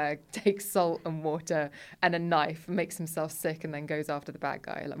who takes salt and water and a knife, makes himself sick, and then goes after the bad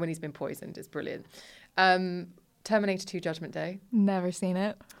guy. Like when he's been poisoned, it's brilliant. Terminator 2 Judgment Day. Never seen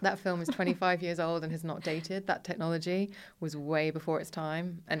it. That film is 25 years old and has not dated. That technology was way before its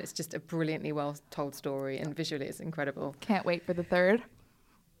time, and it's just a brilliantly well-told story, and visually it's incredible. Can't wait for the 3rd.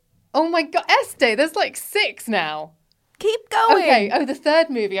 Oh my God, Estee, there's like 6 now. Keep going. Okay. Oh, the 3rd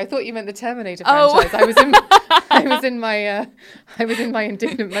movie. I thought you meant the Terminator franchise. I was in my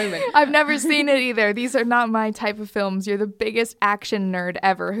indignant moment. I've never seen it either. These are not my type of films. You're the biggest action nerd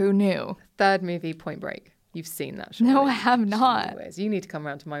ever. Who knew? 3rd movie, Point Break. You've seen that, surely. No, I have not. Anyways, you need to come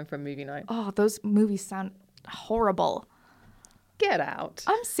around to mine for a movie night. Oh, those movies sound horrible. Get out.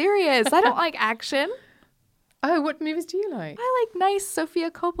 I'm serious. I don't like action. Oh, what movies do you like? I like nice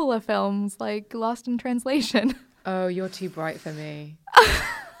Sofia Coppola films, like Lost in Translation. Oh, you're too bright for me.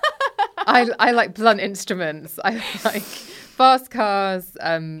 I like blunt instruments. I like fast cars,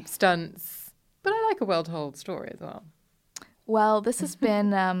 stunts, but I like a well-told story as well. Well, this has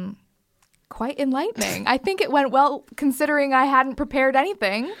been quite enlightening. I think it went well, considering I hadn't prepared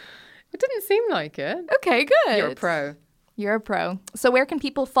anything. It didn't seem like it. Okay, good. You're a pro. You're a pro. So where can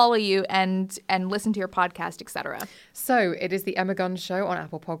people follow you and listen to your podcast, etc.? So it is the Emma Guns Show on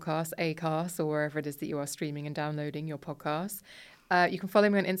Apple Podcasts, Acast, or wherever it is that you are streaming and downloading your podcasts. You can follow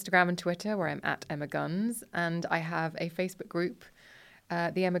me on Instagram and Twitter, where I'm at Emma Guns. And I have a Facebook group,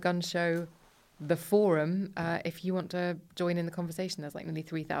 The Emma Guns Show, The Forum. If you want to join in the conversation, there's like nearly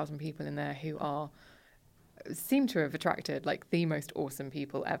 3,000 people in there who seem to have attracted like the most awesome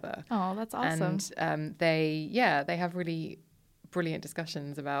people ever. Oh, that's awesome. And they have really brilliant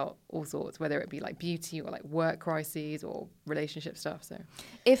discussions about all sorts, whether it be like beauty or like work crises or relationship stuff. So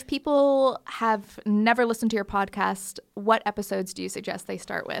if people have never listened to your podcast, what episodes do you suggest they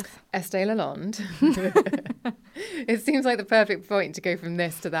start with? Estée Lalonde. It seems like the perfect point to go from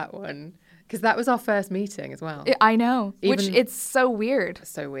this to that one, because that was our first meeting as well. I know, which it's so weird.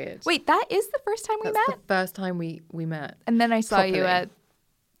 So weird. Wait, that is the first time we met? That's the first time we met. And then I saw properly. you at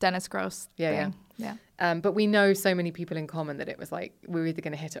Dennis Gross thing. Yeah. But we know so many people in common that it was like we're either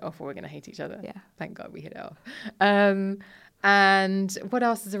going to hit it off or we're going to hate each other. Yeah. Thank God we hit it off. And what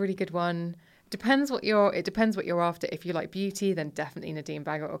else is a really good one? It depends what you're after. If you like beauty, then definitely Nadine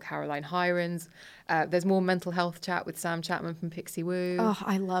Baggott or Caroline Hirons. There's more mental health chat with Sam Chapman from Pixie Woo. Oh,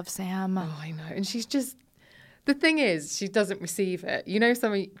 I love Sam. Oh, I know. And she's just... The thing is, she doesn't receive it. You know,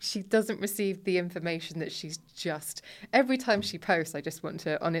 she doesn't receive the information that she's just... Every time she posts, I just want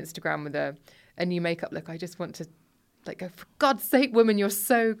to, on Instagram with a new makeup look, I just want to like go, for God's sake, woman, you're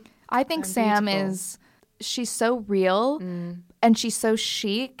so... I think Sam is... She's so real and she's so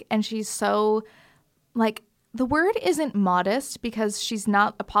chic and she's so like... The word isn't modest because she's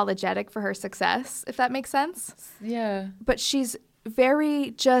not apologetic for her success, if that makes sense. Yeah. But she's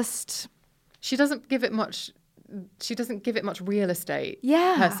very just... She doesn't give it much real estate,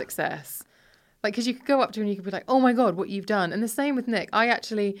 Yeah. her success. Like, because you could go up to her and you could be like, oh my God, what you've done. And the same with Nick. I've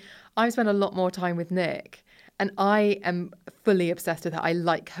spent a lot more time with Nick and I am fully obsessed with her. I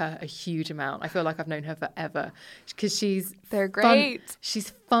like her a huge amount. I feel like I've known her forever because They're great.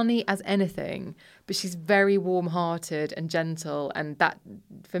 She's funny as anything, but she's very warm-hearted and gentle. And that,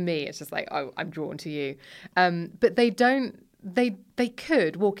 for me, it's just like, oh, I'm drawn to you. But they don't... They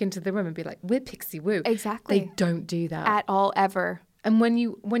could walk into the room and be like, we're Pixie Woo. Exactly. They don't do that. At all, ever. And when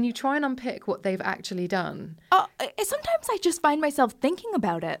you try and unpick what they've actually done... Sometimes I just find myself thinking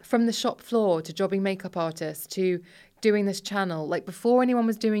about it. From the shop floor to jobbing makeup artists to doing this channel, like before anyone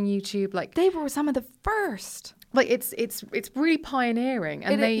was doing YouTube, like... They were some of the first. Like it's really pioneering.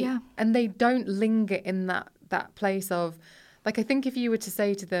 And they don't linger in that place of... Like, I think if you were to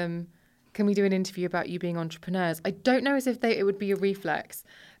say to them... Can we do an interview about you being entrepreneurs? I don't know as if it would be a reflex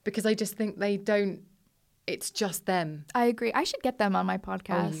because I just think they don't, it's just them. I agree. I should get them on my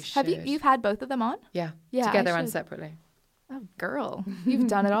podcast. Oh, you should. You've had both of them on? Yeah. Yeah, together and separately. Oh, girl, you've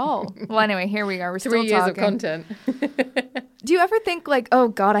done it all. Well, anyway, here we are. We're 3 still years talking. of content. Do you ever think like, oh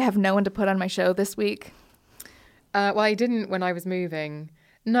God, I have no one to put on my show this week? Well, I didn't when I was moving.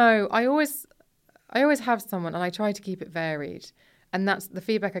 No, I always have someone and I try to keep it varied. And that's the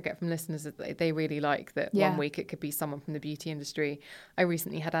feedback I get from listeners is that they really like that. One week it could be someone from the beauty industry. I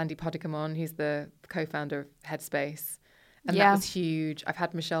recently had Andy Puddicombe on, who's the co-founder of Headspace. And that was huge. I've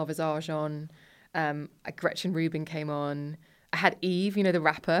had Michelle Visage on. Gretchen Rubin came on. I had Eve, you know, the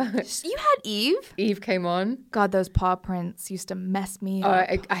rapper. You had Eve? Eve came on. God, those paw prints used to mess me up.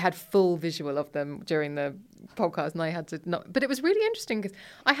 I had full visual of them during the podcast and I had to not... But it was really interesting because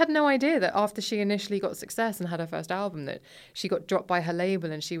I had no idea that after she initially got success and had her first album that she got dropped by her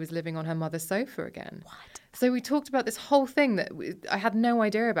label and she was living on her mother's sofa again. What? So we talked about this whole thing that I had no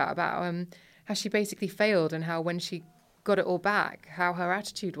idea about how she basically failed and how when she got it all back, how her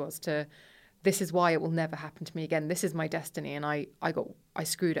attitude was to... This is why it will never happen to me again. This is my destiny. And I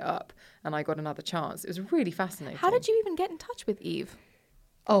screwed it up and I got another chance. It was really fascinating. How did you even get in touch with Eve?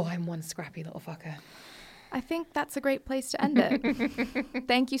 Oh, I'm one scrappy little fucker. I think that's a great place to end it.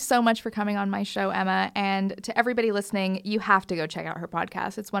 Thank you so much for coming on my show, Emma. And to everybody listening, you have to go check out her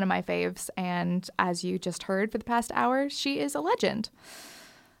podcast. It's one of my faves. And as you just heard for the past hour, she is a legend.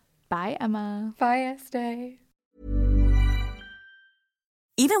 Bye, Emma. Bye, Estée.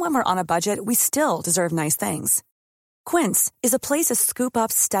 Even when we're on a budget, we still deserve nice things. Quince is a place to scoop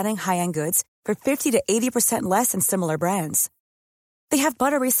up stunning high-end goods for 50 to 80% less than similar brands. They have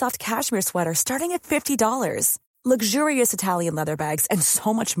buttery soft cashmere sweaters starting at $50, luxurious Italian leather bags, and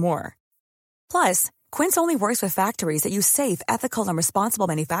so much more. Plus, Quince only works with factories that use safe, ethical, and responsible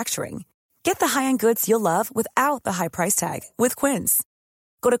manufacturing. Get the high-end goods you'll love without the high price tag with Quince.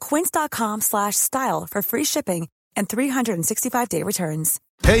 Go to quince.com/style for free shipping and 365-day returns.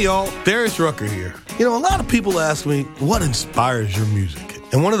 Hey, y'all, Darius Rucker here. You know, a lot of people ask me, what inspires your music?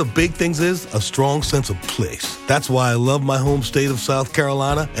 And one of the big things is a strong sense of place. That's why I love my home state of South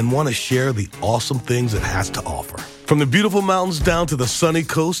Carolina and want to share the awesome things it has to offer. From the beautiful mountains down to the sunny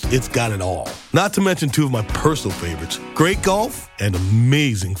coast, it's got it all. Not to mention two of my personal favorites, great golf and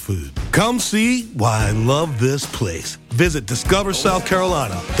amazing food. Come see why I love this place. Visit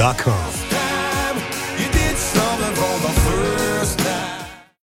discoversouthcarolina.com. You did something for the first